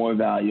always more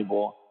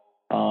valuable.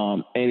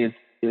 And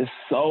it's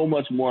so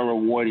much more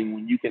rewarding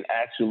when you can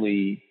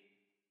actually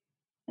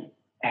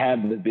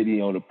have the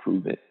video to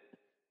prove it.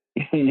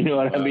 You know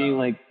what I mean?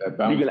 Like,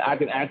 I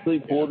can actually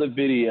pull the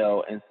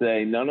video and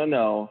say,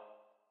 no,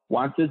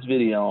 watch this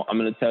video. I'm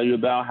going to tell you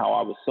about how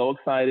I was so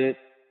excited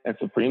and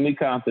supremely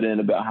confident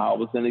about how I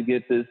was going to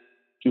get this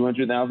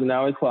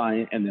 $200,000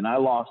 client, and then I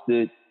lost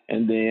it,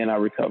 and then I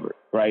recovered,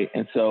 right?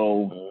 And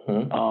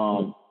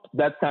so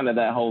that's kind of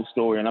that whole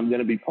story. And I'm going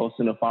to be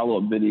posting a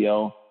follow-up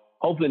video,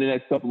 hopefully in the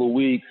next couple of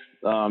weeks,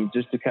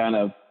 just to kind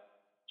of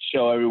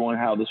show everyone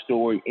how the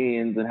story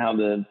ends and how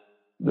the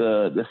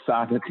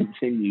saga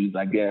continues,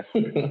 I guess.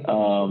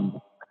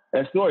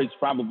 That story is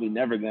probably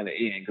never going to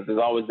end because there's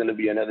always going to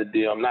be another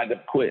deal. I'm not going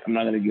to quit. I'm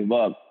not going to give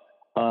up.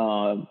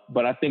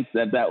 But I think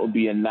that would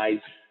be a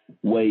nice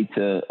way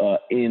to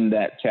end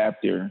that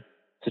chapter,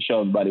 to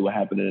show everybody what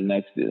happened in the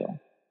next deal.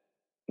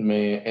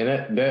 Man,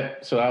 and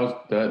that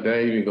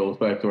even goes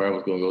back to where I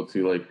was going to go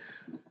to, like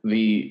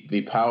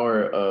the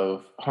power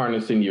of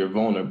harnessing your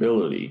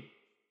vulnerability.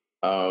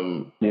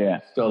 So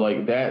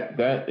like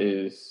that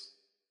is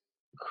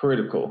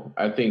critical.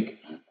 I think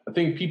a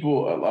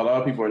lot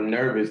of people are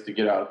nervous to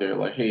get out there,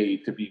 like, hey,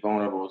 to be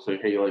vulnerable. Say,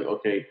 hey, like,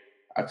 okay,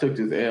 I took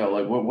this L.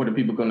 Like, what are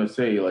people gonna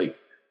say? Like,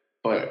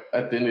 but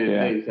at the end of the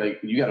day, it's like,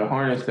 you got to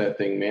harness that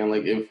thing, man.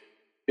 Like,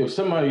 if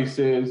somebody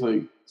says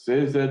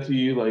that to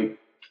you, like,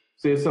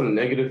 says something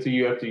negative to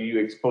you after you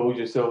expose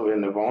yourself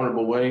in a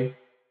vulnerable way,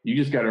 you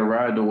just got to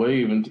ride the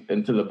wave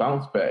into the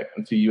bounce back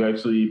until you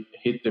actually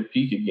hit the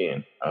peak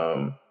again.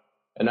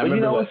 And I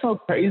remember, what's so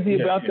crazy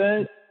about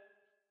that?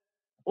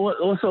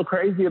 What's so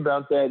crazy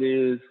about that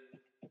is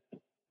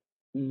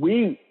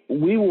we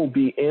will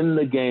be in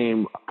the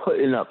game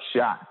putting up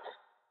shots,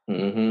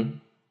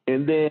 and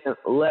then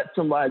let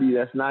somebody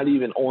that's not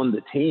even on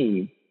the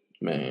team,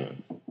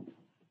 man,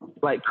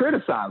 like,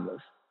 criticize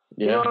us.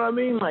 You know what I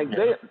mean? Like,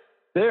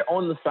 they're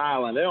on the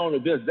sideline, they're on the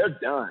business, they're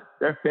done,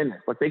 they're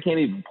finished, but they can't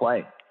even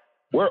play.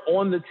 We're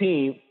on the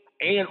team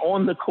and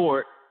on the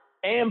court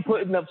and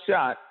putting up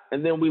shots,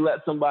 and then we let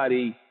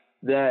somebody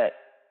that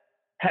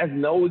has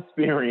no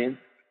experience,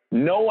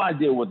 no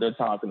idea what they're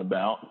talking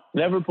about,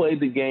 never played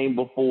the game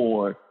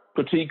before,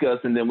 critique us,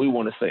 and then we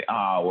want to say,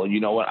 well, you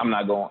know what? I'm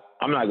not going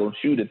to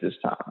shoot at this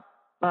time.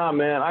 Nah,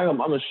 man, I'm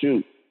going to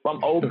shoot. If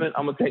I'm open,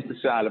 I'm going to take the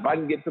shot. If I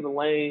can get to the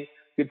lane,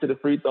 get to the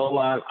free throw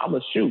line, I'm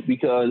going to shoot,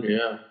 because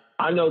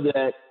I know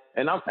that,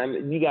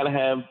 and you got to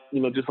have,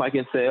 just like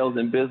in sales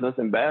and business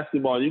and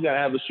basketball, you got to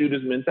have a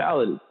shooter's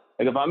mentality.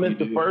 Like, if I miss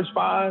the first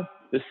 5,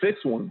 the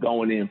 6th one's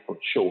going in for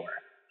sure.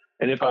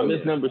 And if I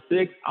miss number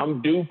 6,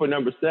 I'm due for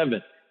number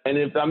 7. And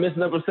if I miss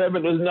number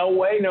 7, there's no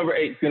way number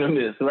 8's going to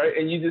miss, right?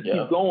 And you just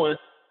keep going,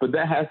 but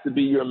that has to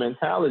be your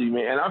mentality,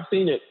 man. And I've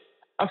seen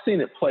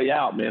it play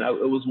out, man.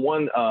 It was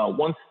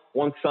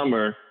one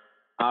summer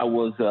I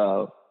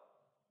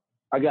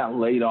got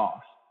laid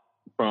off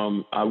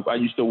from, I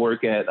used to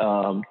work at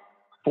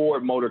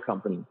Ford Motor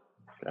Company.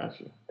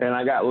 Gotcha. And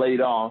I got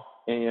laid off,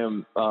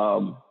 and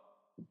a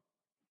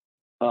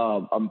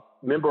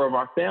member of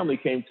our family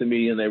came to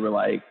me and they were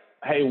like,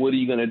 hey, what are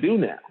you going to do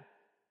now?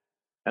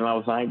 And I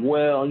was like,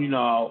 well,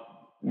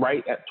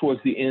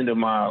 towards the end of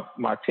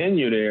my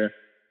tenure there,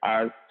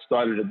 I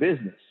started a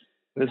business.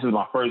 This is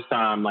my first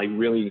time, like,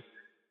 really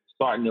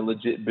starting a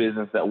legit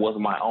business that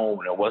wasn't my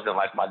own. It wasn't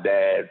like my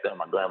dad's and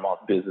my grandma's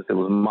business. It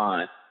was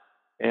mine.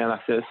 And I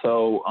said,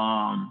 so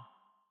I'm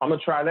going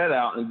to try that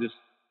out and just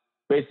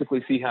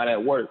basically see how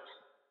that works.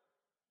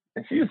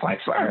 And she was like,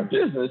 start a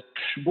business?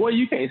 Boy,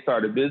 you can't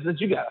start a business.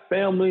 You got a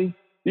family.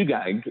 You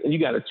got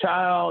a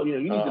child. You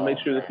need to make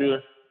sure that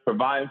you're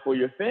providing for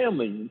your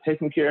family and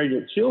taking care of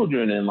your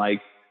children, and,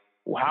 like,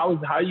 how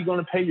are you going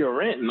to pay your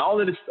rent and all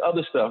of this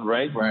other stuff,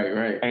 right?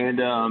 Right. And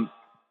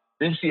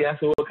then she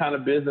asked me what kind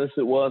of business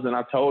it was, and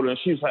I told her, and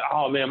she was like,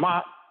 "Oh man,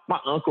 my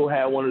uncle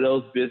had one of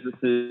those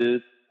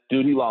businesses.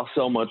 Dude, he lost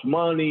so much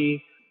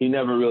money. He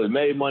never really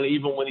made money.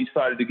 Even when he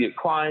started to get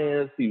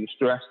clients, he was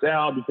stressed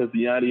out because of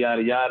yada,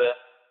 yada, yada."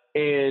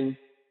 And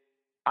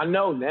I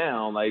know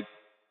now, like,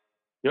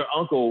 your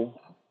uncle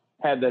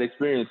had that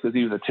experience because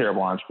he was a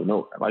terrible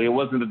entrepreneur. Like, it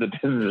wasn't that the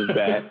business is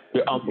bad.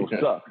 Your uncle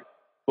sucked.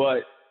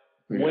 But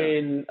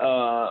when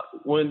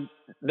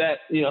that,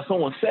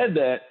 someone said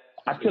that,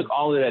 I took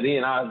all of that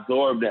in. I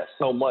absorbed that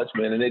so much,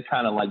 man. And it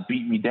kind of like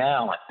beat me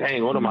down. Like,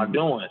 dang, what am I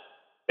doing?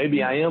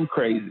 Maybe I am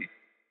crazy.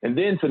 And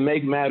then to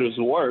make matters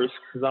worse,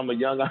 because I'm a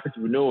young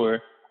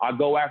entrepreneur, I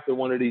go after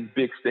one of these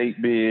big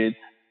state bids,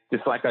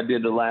 just like I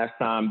did the last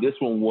time. This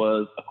one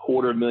was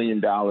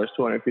 $250,000,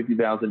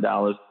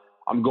 $250,000.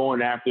 I'm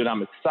going after it.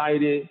 I'm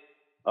excited.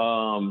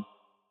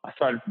 I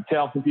started to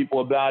tell some people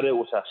about it,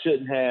 which I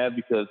shouldn't have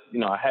because,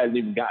 I hadn't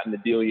even gotten the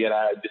deal yet.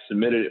 I just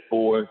submitted it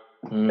for it.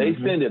 Mm-hmm. They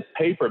sent a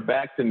paper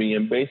back to me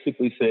and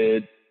basically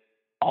said,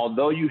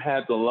 although you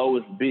had the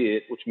lowest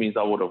bid, which means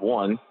I would have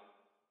won,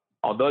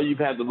 although you've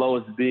had the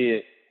lowest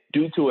bid,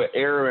 due to an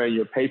error in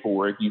your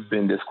paperwork, you've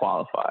been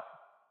disqualified.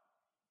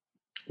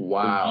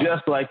 Wow. So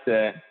just like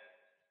that,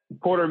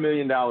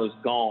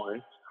 $250,000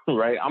 gone,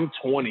 right? I'm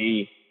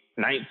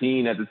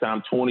 19 at the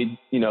time, 20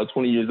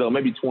 years old,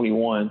 maybe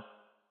 21.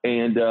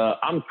 And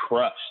I'm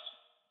crushed.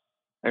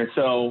 And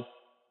so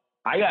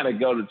I got to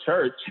go to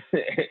church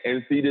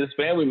and see this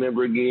family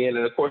member again.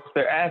 And of course,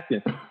 they're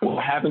asking,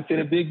 what happened to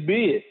the big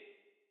bid?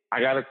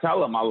 I got to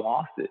tell them I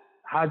lost it.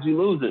 How'd you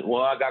lose it?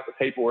 Well, I got the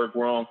paperwork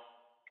wrong.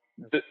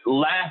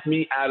 Laughed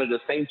me out of the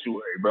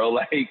sanctuary, bro.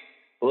 Like,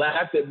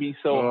 laughed at me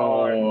so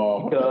hard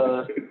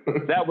because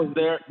that was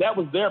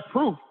their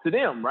proof to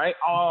them, right?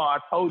 Oh, I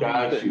told you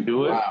you couldn't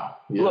do it. Wow.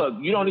 Yeah. Look,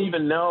 you don't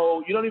even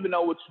know what you're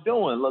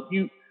doing. Look,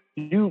 you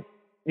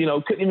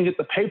couldn't even get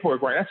the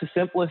paperwork right. That's the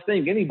simplest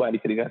thing. Anybody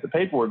could have got the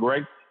paperwork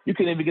right. You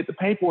couldn't even get the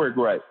paperwork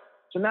right.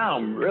 So now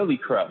I'm really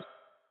crushed.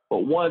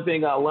 But one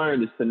thing I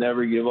learned is to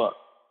never give up.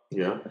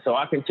 Yeah. So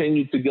I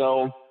continued to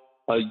go.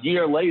 A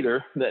year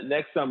later, that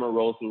next summer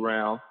rolls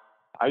around,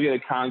 I get a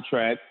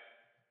contract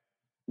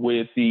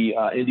with the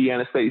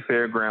Indiana State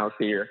Fairgrounds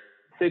here.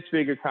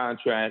 6-figure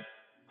contract,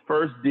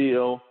 first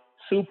deal,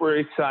 super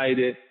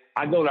excited.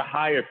 I go to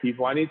hire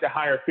people. I need to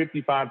hire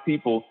 55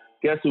 people.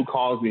 Guess who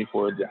calls me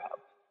for a job?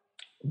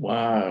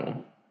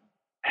 Wow.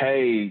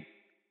 Hey,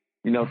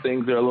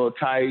 things are a little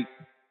tight.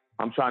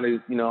 I'm trying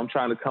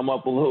to come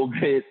up a little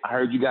bit. I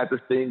heard you got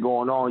this thing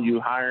going on. You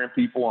hiring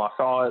people. I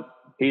saw it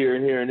here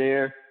and here and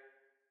there.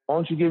 Why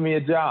don't you give me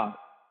a job?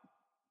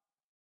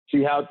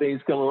 See how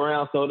things come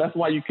around. So that's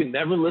why you can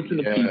never listen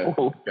to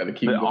people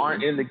that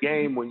aren't in the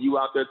game when you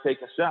out there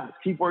taking shots.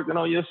 Keep working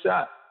on your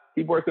shot.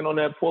 Keep working on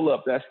that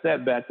pull-up, that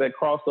step back, that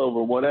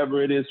crossover,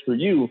 whatever it is for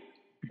you,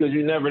 because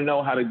you never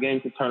know how the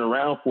game can turn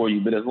around for you.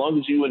 But as long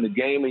as you in the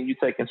game and you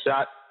taking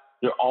shots,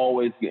 you're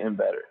always getting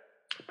better.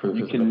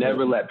 You can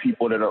never let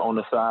people that are on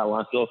the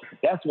sideline. So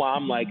that's why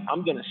I'm like,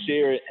 I'm going to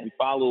share it and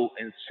follow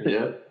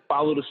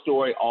the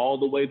story all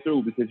the way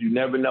through, because you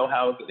never know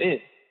how it can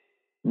end.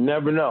 You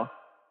never know.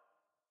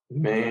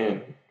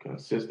 Man,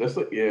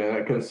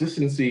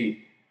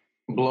 consistency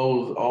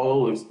blows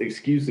all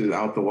excuses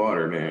out the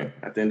water, man.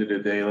 At the end of the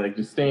day, like,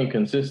 just staying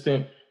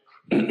consistent,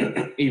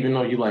 even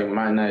though you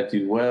might not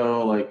do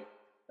well. Like,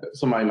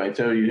 somebody might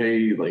tell you,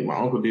 hey, like, my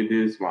uncle did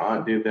this, my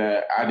aunt did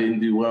that, I didn't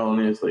do well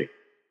in this. Like,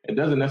 it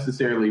doesn't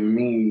necessarily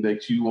mean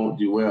that you won't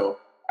do well.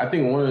 I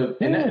think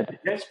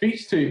that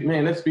speaks to,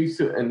 and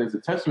it's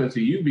a testament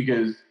to you,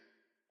 because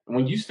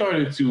when you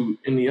started to,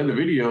 in the other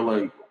video,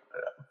 like,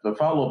 the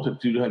follow-up to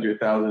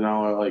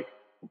 $200,000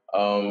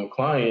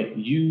 client,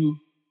 you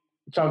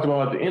talked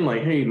about at the end,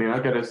 like, hey man, I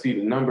gotta see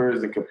the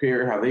numbers and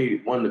compare how they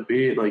won the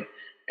bid, like,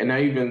 and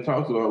I even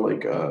talked about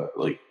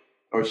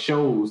or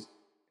shows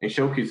and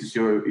showcases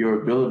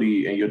your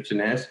ability and your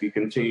tenacity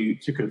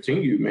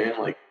continue, man,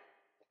 like,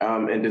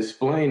 and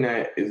displaying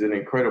that is an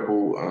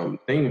incredible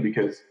thing,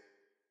 because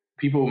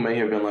people may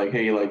have been like,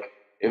 hey, like,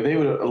 if they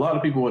would, a lot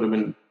of people would have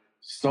been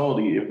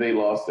salty if they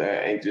lost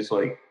that and just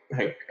like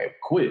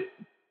quit.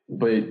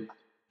 But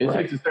it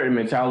takes a certain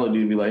mentality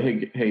to be like,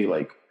 hey,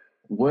 like,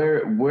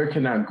 where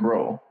can I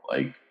grow?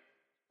 Like,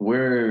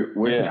 where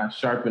can I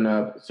sharpen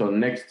up so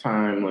next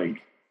time,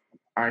 like,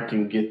 I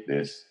can get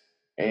this,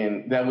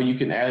 and that way you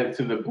can add it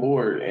to the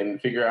board and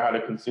figure out how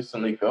to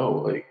consistently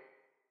go. Like,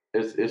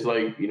 it's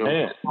like,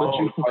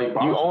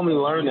 but you only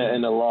learn that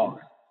in the loss.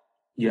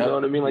 You know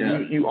what I mean? Like,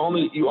 you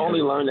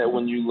only learn that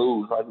when you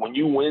lose. Like, when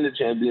you win the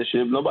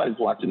championship, nobody's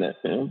watching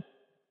that film.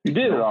 You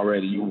did it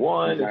already. You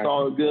won. Exactly. It's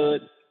all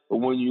good. But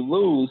when you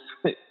lose,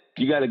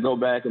 you got to go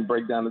back and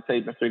break down the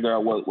tape and figure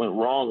out what went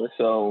wrong. And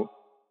so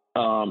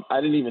I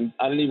didn't even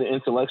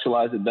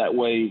intellectualize it that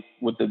way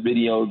with the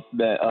video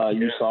that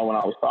you saw when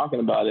I was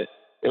talking about it.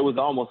 It was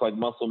almost like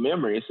muscle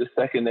memory. It's just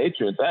second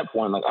nature at that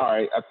point. Like, all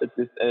right, I took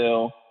this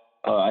L.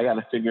 I got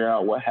to figure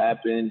out what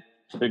happened,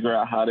 figure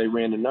out how they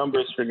ran the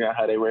numbers, figure out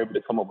how they were able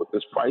to come up with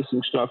this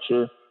pricing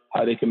structure,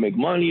 how they can make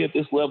money at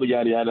this level,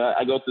 yada, yada.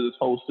 I go through this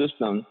whole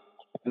system.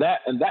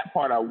 That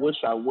part I wish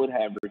I would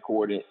have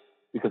recorded,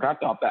 because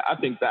I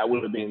think that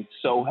would have been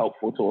so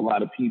helpful to a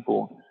lot of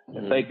people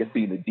if they could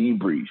see the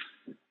debrief.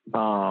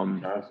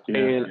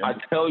 I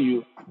tell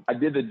you, I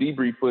did the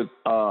debrief with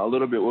a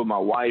little bit with my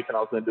wife, and I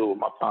was going to do it with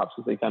my pops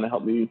because they kind of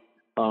helped me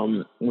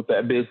with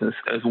that business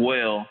as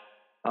well.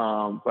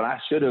 But I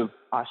should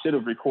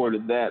have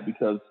recorded that,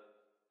 because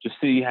to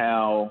see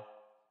how,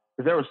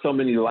 because there were so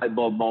many light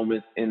bulb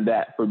moments in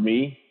that for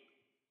me.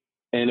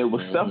 And it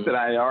was stuff that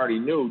I already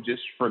knew,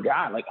 just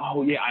forgot. Like,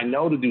 oh yeah, I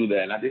know to do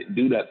that, and I didn't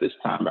do that this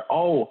time. Or,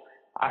 oh,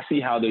 I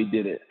see how they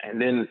did it, and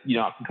then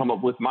I can come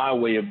up with my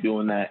way of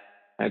doing that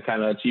and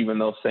kind of achieving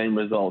those same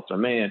results. Or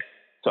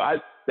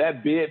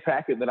that bid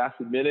packet that I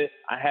submitted,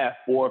 I have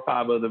 4 or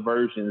 5 other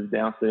versions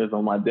downstairs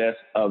on my desk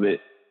of it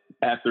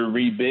after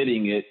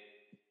rebidding it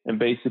and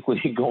basically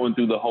going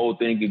through the whole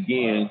thing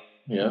again,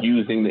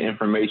 using the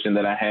information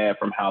that I had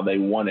from how they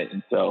won it.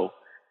 And so,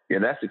 yeah,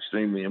 that's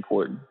extremely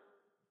important.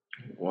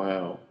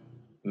 Wow,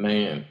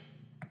 man,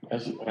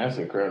 that's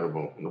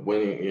incredible.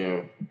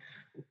 Winning,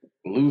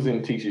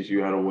 losing teaches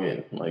you how to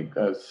win. Like,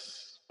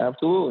 that's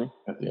absolutely,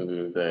 at the end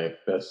of the day,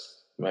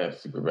 that's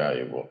super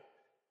valuable.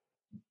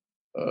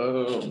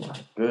 Oh my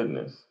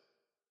goodness.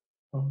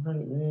 All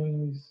right, man. Let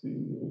me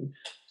see.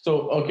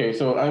 So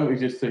I would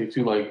just say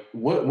too, like,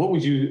 what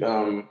would you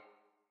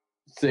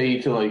say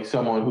to like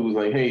someone who's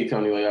like, hey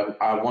Tony, like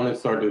I want to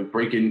start to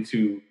break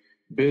into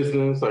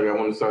business, like I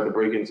want to start to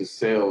break into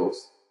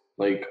sales.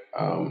 Like,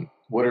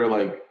 what are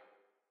like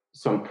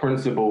some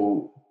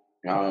principal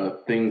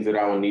things that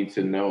I will need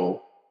to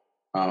know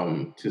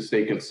to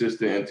stay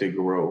consistent and to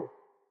grow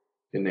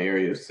in the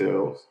area of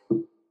sales?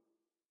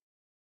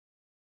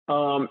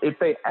 If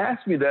they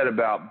ask me that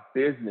about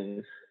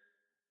business,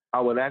 I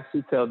would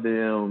actually tell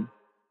them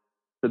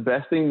the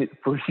best thing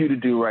for you to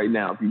do right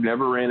now, if you've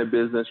never ran a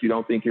business, you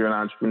don't think you're an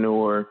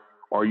entrepreneur,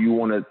 or you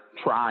want to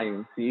try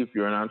and see if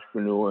you're an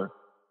entrepreneur,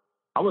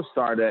 I would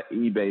start an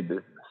eBay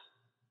business.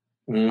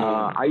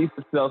 I used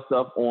to sell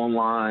stuff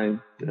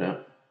online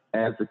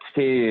as a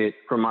kid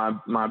from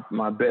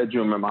my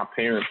bedroom in my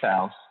parents'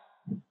 house.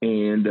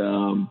 And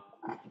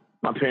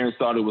my parents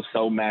thought it was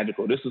so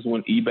magical. This is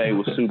when eBay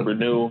was super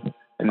new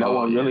and no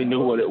one really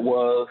knew what it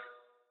was.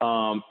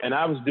 And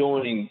I was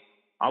doing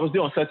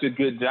such a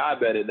good job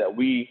at it that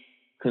we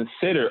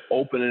considered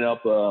opening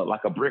up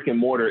a brick and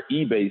mortar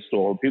eBay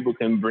store where people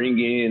can bring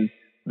in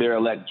their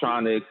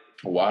electronics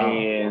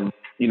and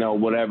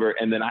whatever,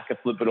 and then I could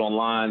flip it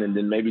online and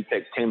then maybe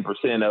take 10%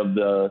 of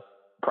the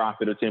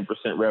profit or 10%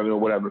 revenue or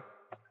whatever.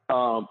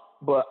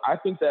 But I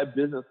think that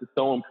business is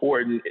so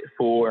important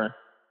for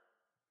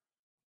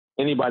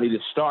anybody to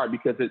start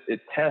because it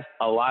tests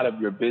a lot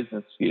of your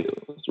business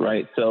skills,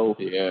 right? So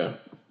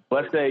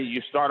let's say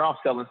you start off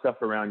selling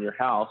stuff around your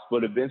house,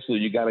 but eventually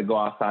you got to go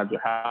outside your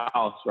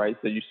house, right?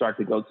 So you start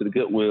to go to the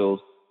Goodwills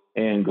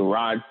and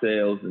garage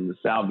sales and the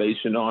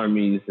Salvation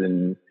Armies,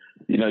 and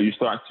you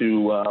start to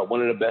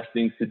one of the best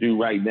things to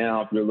do right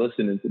now, if you're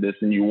listening to this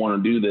and you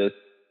want to do this,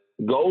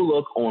 go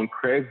look on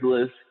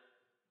Craigslist,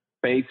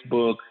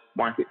 Facebook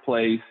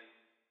Marketplace,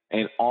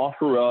 and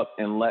OfferUp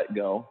and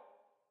Letgo,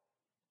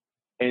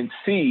 and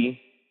see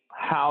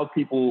how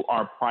people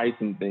are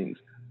pricing things.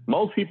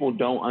 Most people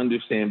don't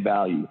understand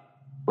value,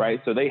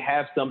 right? So they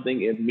have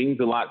something, it means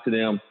a lot to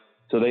them,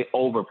 so they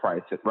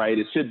overprice it, right?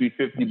 It should be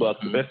 $50, but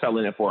they're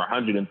selling it for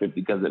 $150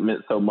 because it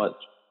meant so much.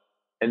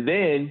 And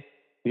then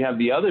you have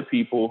the other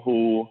people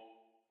who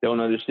don't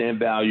understand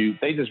value.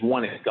 They just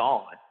want it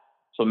gone.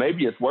 So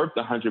maybe it's worth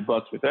 $100,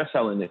 but they're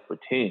selling it for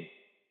 10.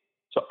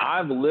 So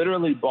I've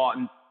literally bought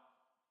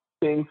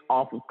things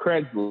off of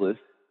Craigslist,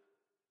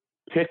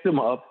 picked them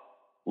up,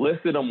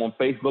 listed them on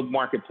Facebook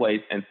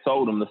Marketplace, and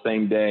sold them the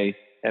same day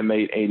and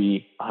made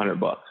 $80,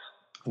 $100.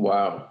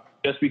 Wow.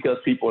 Just because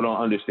people don't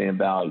understand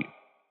value.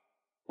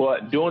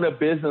 But doing a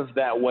business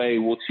that way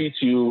will teach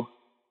you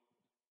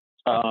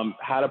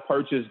how to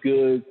purchase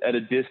goods at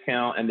a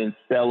discount and then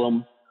sell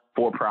them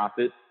for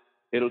profit.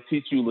 It'll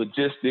teach you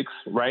logistics,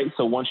 right?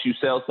 So once you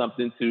sell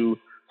something to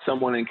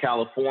someone in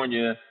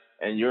California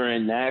and you're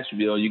in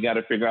Nashville, you got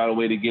to figure out a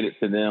way to get it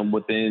to them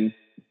within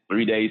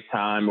 3 days'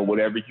 time or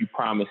whatever you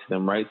promised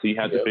them, right? So you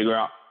have to figure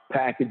out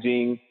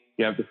packaging.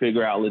 You have to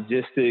figure out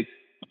logistics.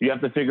 You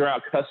have to figure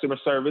out customer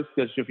service,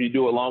 because if you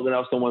do it long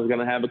enough, someone's going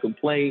to have a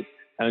complaint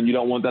and you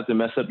don't want that to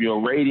mess up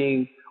your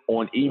rating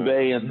on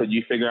eBay. And so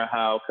you figure out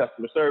how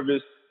customer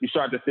service, you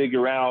start to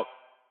figure out,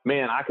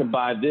 man, I can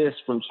buy this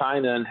from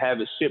China and have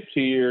it shipped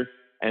here.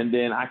 And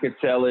then I can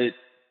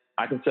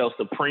sell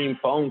Supreme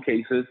phone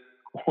cases,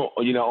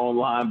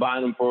 online,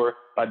 buying them for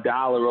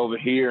 $1 over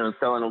here and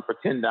selling them for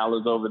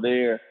 $10 over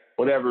there,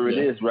 whatever it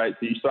is, right?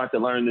 So you start to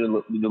learn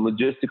the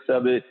logistics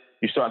of it.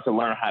 You start to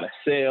learn how to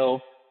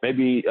sell.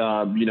 Maybe,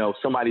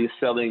 somebody is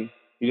selling,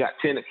 you got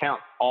 10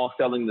 accounts all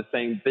selling the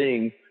same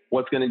thing.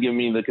 What's going to give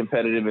me the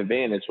competitive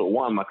advantage? Well,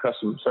 one, my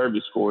customer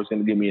service score is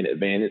going to give me an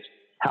advantage.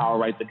 How I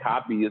write the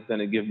copy is going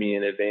to give me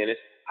an advantage.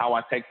 How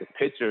I take the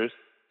pictures.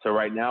 So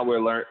right now we're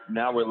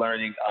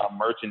learning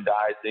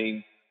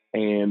merchandising,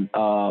 and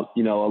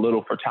you know, a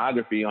little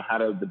photography on how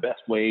to the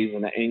best ways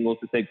and the angles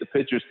to take the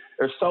pictures.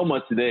 There's so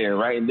much there,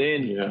 right? And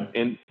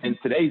then in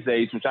today's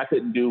age, which I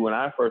couldn't do when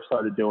I first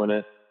started doing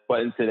it,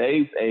 but in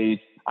today's age,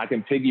 I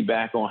can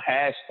piggyback on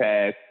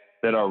hashtags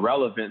that are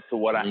relevant to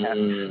what I have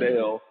to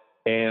sell.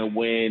 And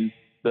when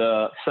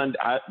the Sunday,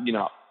 you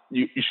know,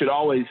 you should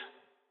always,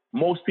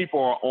 most people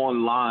are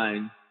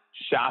online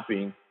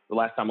shopping, the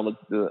last time I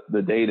looked at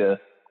the data,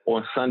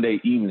 on Sunday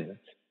evenings.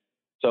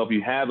 So if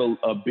you have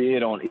a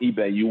bid on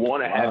eBay, you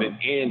want to have it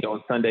end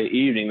on Sunday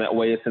evening. That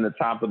way it's in the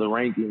top of the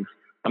rankings.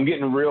 I'm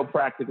getting real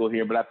practical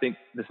here, but I think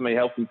this may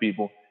help some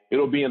people.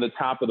 It'll be in the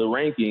top of the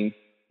rankings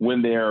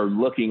when they're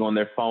looking on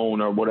their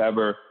phone or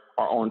whatever,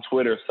 or on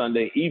Twitter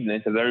Sunday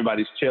evening, because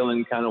everybody's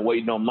chilling, kind of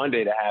waiting on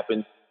Monday to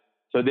happen.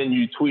 So then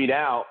you tweet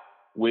out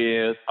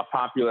with a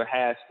popular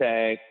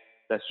hashtag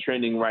that's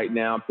trending right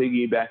now,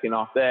 piggybacking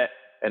off that,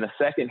 and a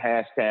second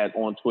hashtag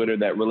on Twitter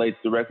that relates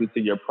directly to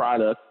your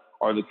product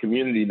or the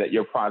community that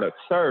your product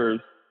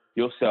serves,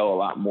 you'll sell a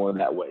lot more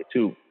that way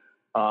too.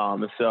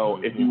 And so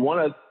if you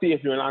want to see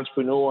if you're an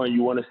entrepreneur and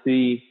you want to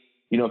see,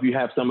 you know, if you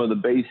have some of the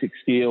basic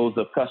skills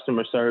of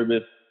customer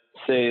service,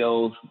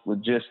 sales,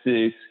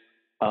 logistics,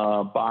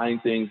 buying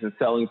things and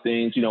selling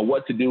things, you know,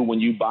 what to do when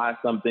you buy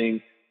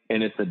something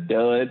and it's a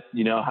dud.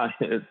 You know,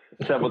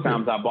 several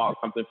times I bought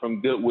something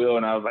from Goodwill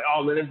and I was like,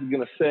 oh man, this is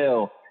going to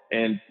sell.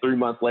 And 3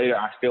 months later,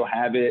 I still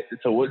have it.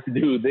 So what to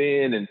do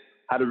then and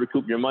how to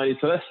recoup your money.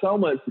 So there's so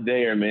much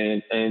there,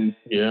 man. And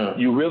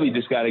you really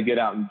just got to get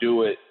out and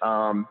do it.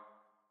 And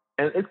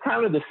it's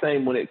kind of the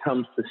same when it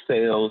comes to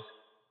sales.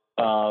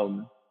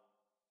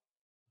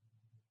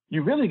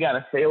 You really got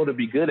to fail to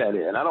be good at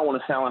it. And I don't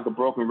want to sound like a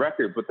broken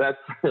record, but that's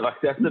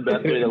the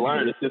best way to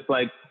learn. It's just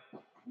like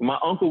my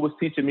uncle was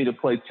teaching me to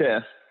play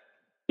chess.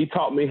 He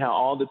taught me how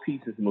all the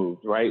pieces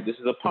moved, right? This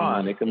is a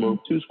pawn. It can move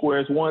 2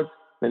 squares once,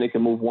 then it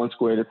can move 1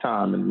 square at a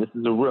time. And this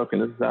is a rook,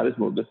 and this is how this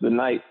moves. This is a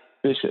knight,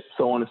 bishop,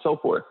 so on and so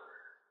forth.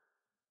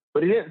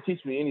 But he didn't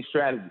teach me any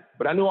strategy.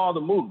 But I knew all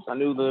the moves. I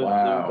knew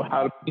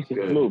how the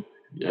pieces move.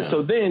 Yeah. And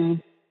so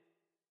then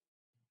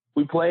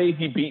we played.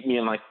 He beat me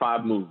in like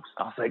 5 moves.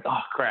 I was like,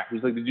 oh, crap.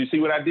 He's like, did you see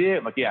what I did?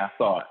 I'm like, yeah, I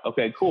saw it.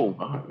 Okay, cool.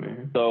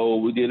 So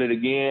we did it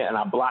again, and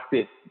I blocked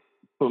it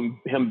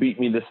from him beat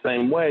me the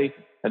same way.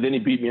 And then he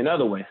beat me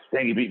another way.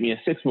 Dang, he beat me in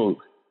 6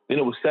 moves. Then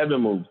it was 7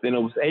 moves. Then it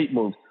was 8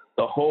 moves.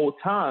 The whole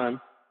time,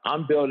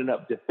 I'm building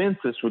up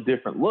defenses for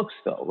different looks,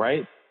 though,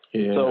 right?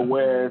 Yeah. So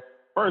whereas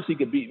first he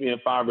could beat me in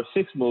 5 or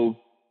 6 moves,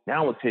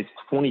 now it takes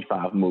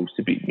 25 moves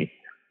to beat me.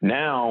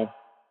 Now,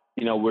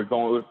 you know, we're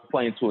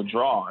playing to a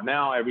draw.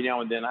 Now, every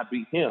now and then I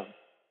beat him.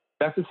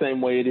 That's the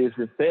same way it is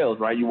in sales,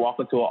 right? You walk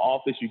into an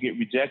office, you get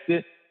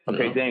rejected.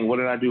 Okay, dang, what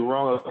did I do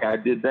wrong? Okay, I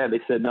did that.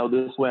 They said no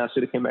this way. I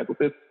should have came back with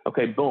this.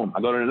 Okay, boom.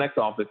 I go to the next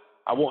office.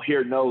 I won't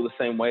hear no the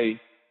same way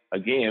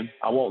again.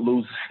 I won't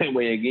lose the same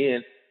way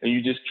again. And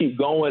you just keep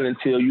going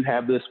until you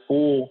have this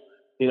full,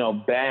 you know,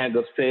 bag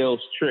of sales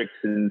tricks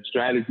and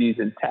strategies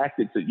and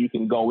tactics that you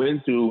can go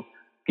into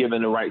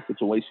given the right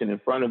situation in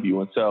front of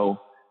you. And so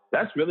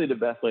that's really the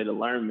best way to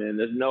learn, man.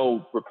 There's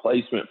no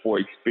replacement for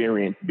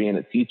experience being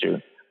a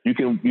teacher. You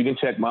can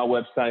check my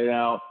website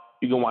out.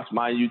 You can watch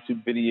my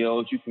YouTube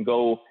videos. You can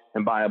go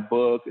and buy a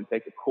book and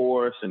take a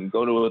course and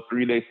go to a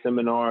 3-day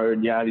seminar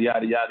and yada,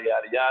 yada, yada,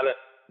 yada, yada.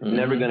 It's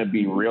never going to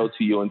be real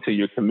to you until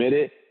you're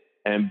committed.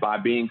 And by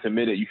being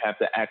committed, you have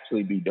to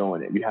actually be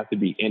doing it. You have to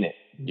be in it.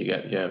 You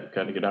got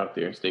to get out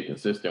there and stay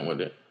consistent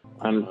with it.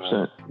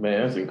 100%.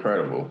 Man, that's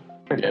incredible.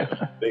 Yeah.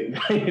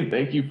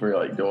 Thank you for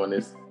like doing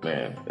this,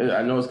 man.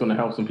 I know it's going to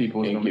help some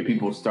people and get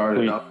people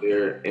started out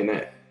there and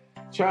that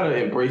try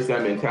to embrace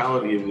that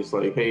mentality of just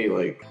like, hey,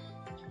 like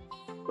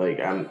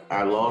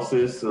I lost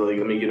this, so like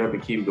let me get up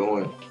and keep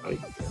going. Like,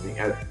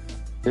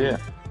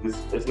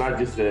 it's not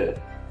just a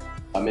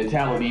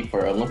mentality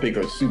for Olympic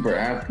or super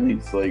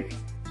athletes, like,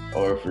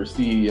 or for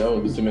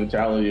CEOs. It's a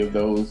mentality of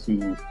those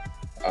who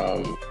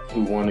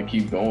want to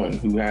keep going,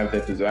 who have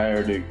that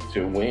desire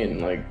to win,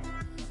 like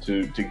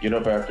to get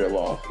up after a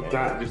loss. Man. It's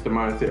not just a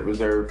mindset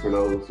reserved for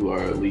those who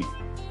are elite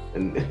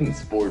in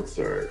sports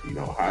or, you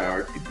know,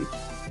 hierarchy.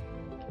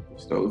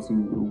 It's those who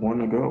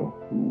want to go,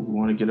 who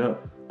want to get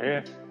up.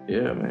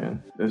 Yeah,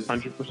 man. That's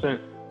 100%.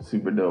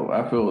 Super dope.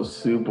 I feel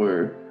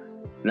super.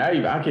 I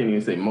can't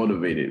even say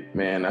motivated,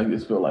 man. I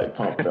just feel like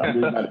pumped up.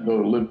 I'm just about to go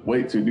lift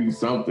weights or do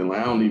something. Like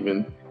I don't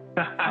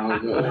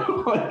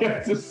know. Like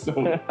I'm just so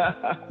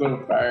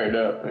fired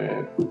up,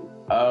 man.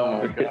 Oh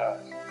my gosh.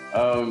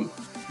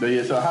 But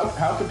yeah, so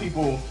how can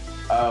people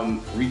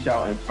reach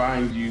out and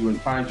find you and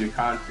find your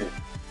content?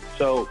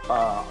 So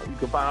you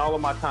can find all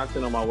of my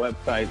content on my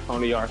website,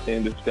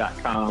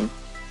 TonyRSanders.com. You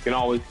can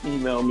always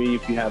email me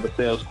if you have a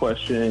sales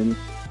question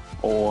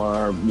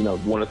or, you know,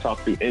 want to talk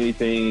through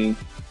anything.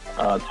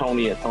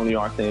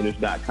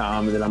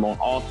 Tony@TonyRSanders.com. And then I'm on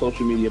all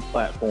social media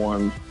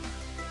platforms,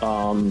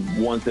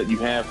 ones that you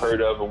have heard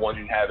of and ones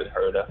you haven't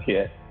heard of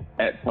yet,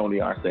 at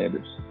Tony R.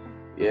 Sanders.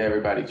 Yeah,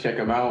 everybody check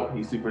him out.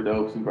 He's super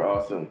dope, super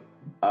awesome.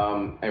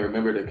 And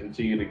remember to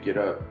continue to get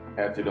up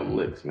after them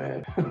licks,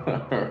 man.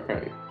 All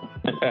right.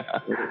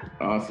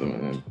 Awesome,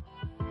 man.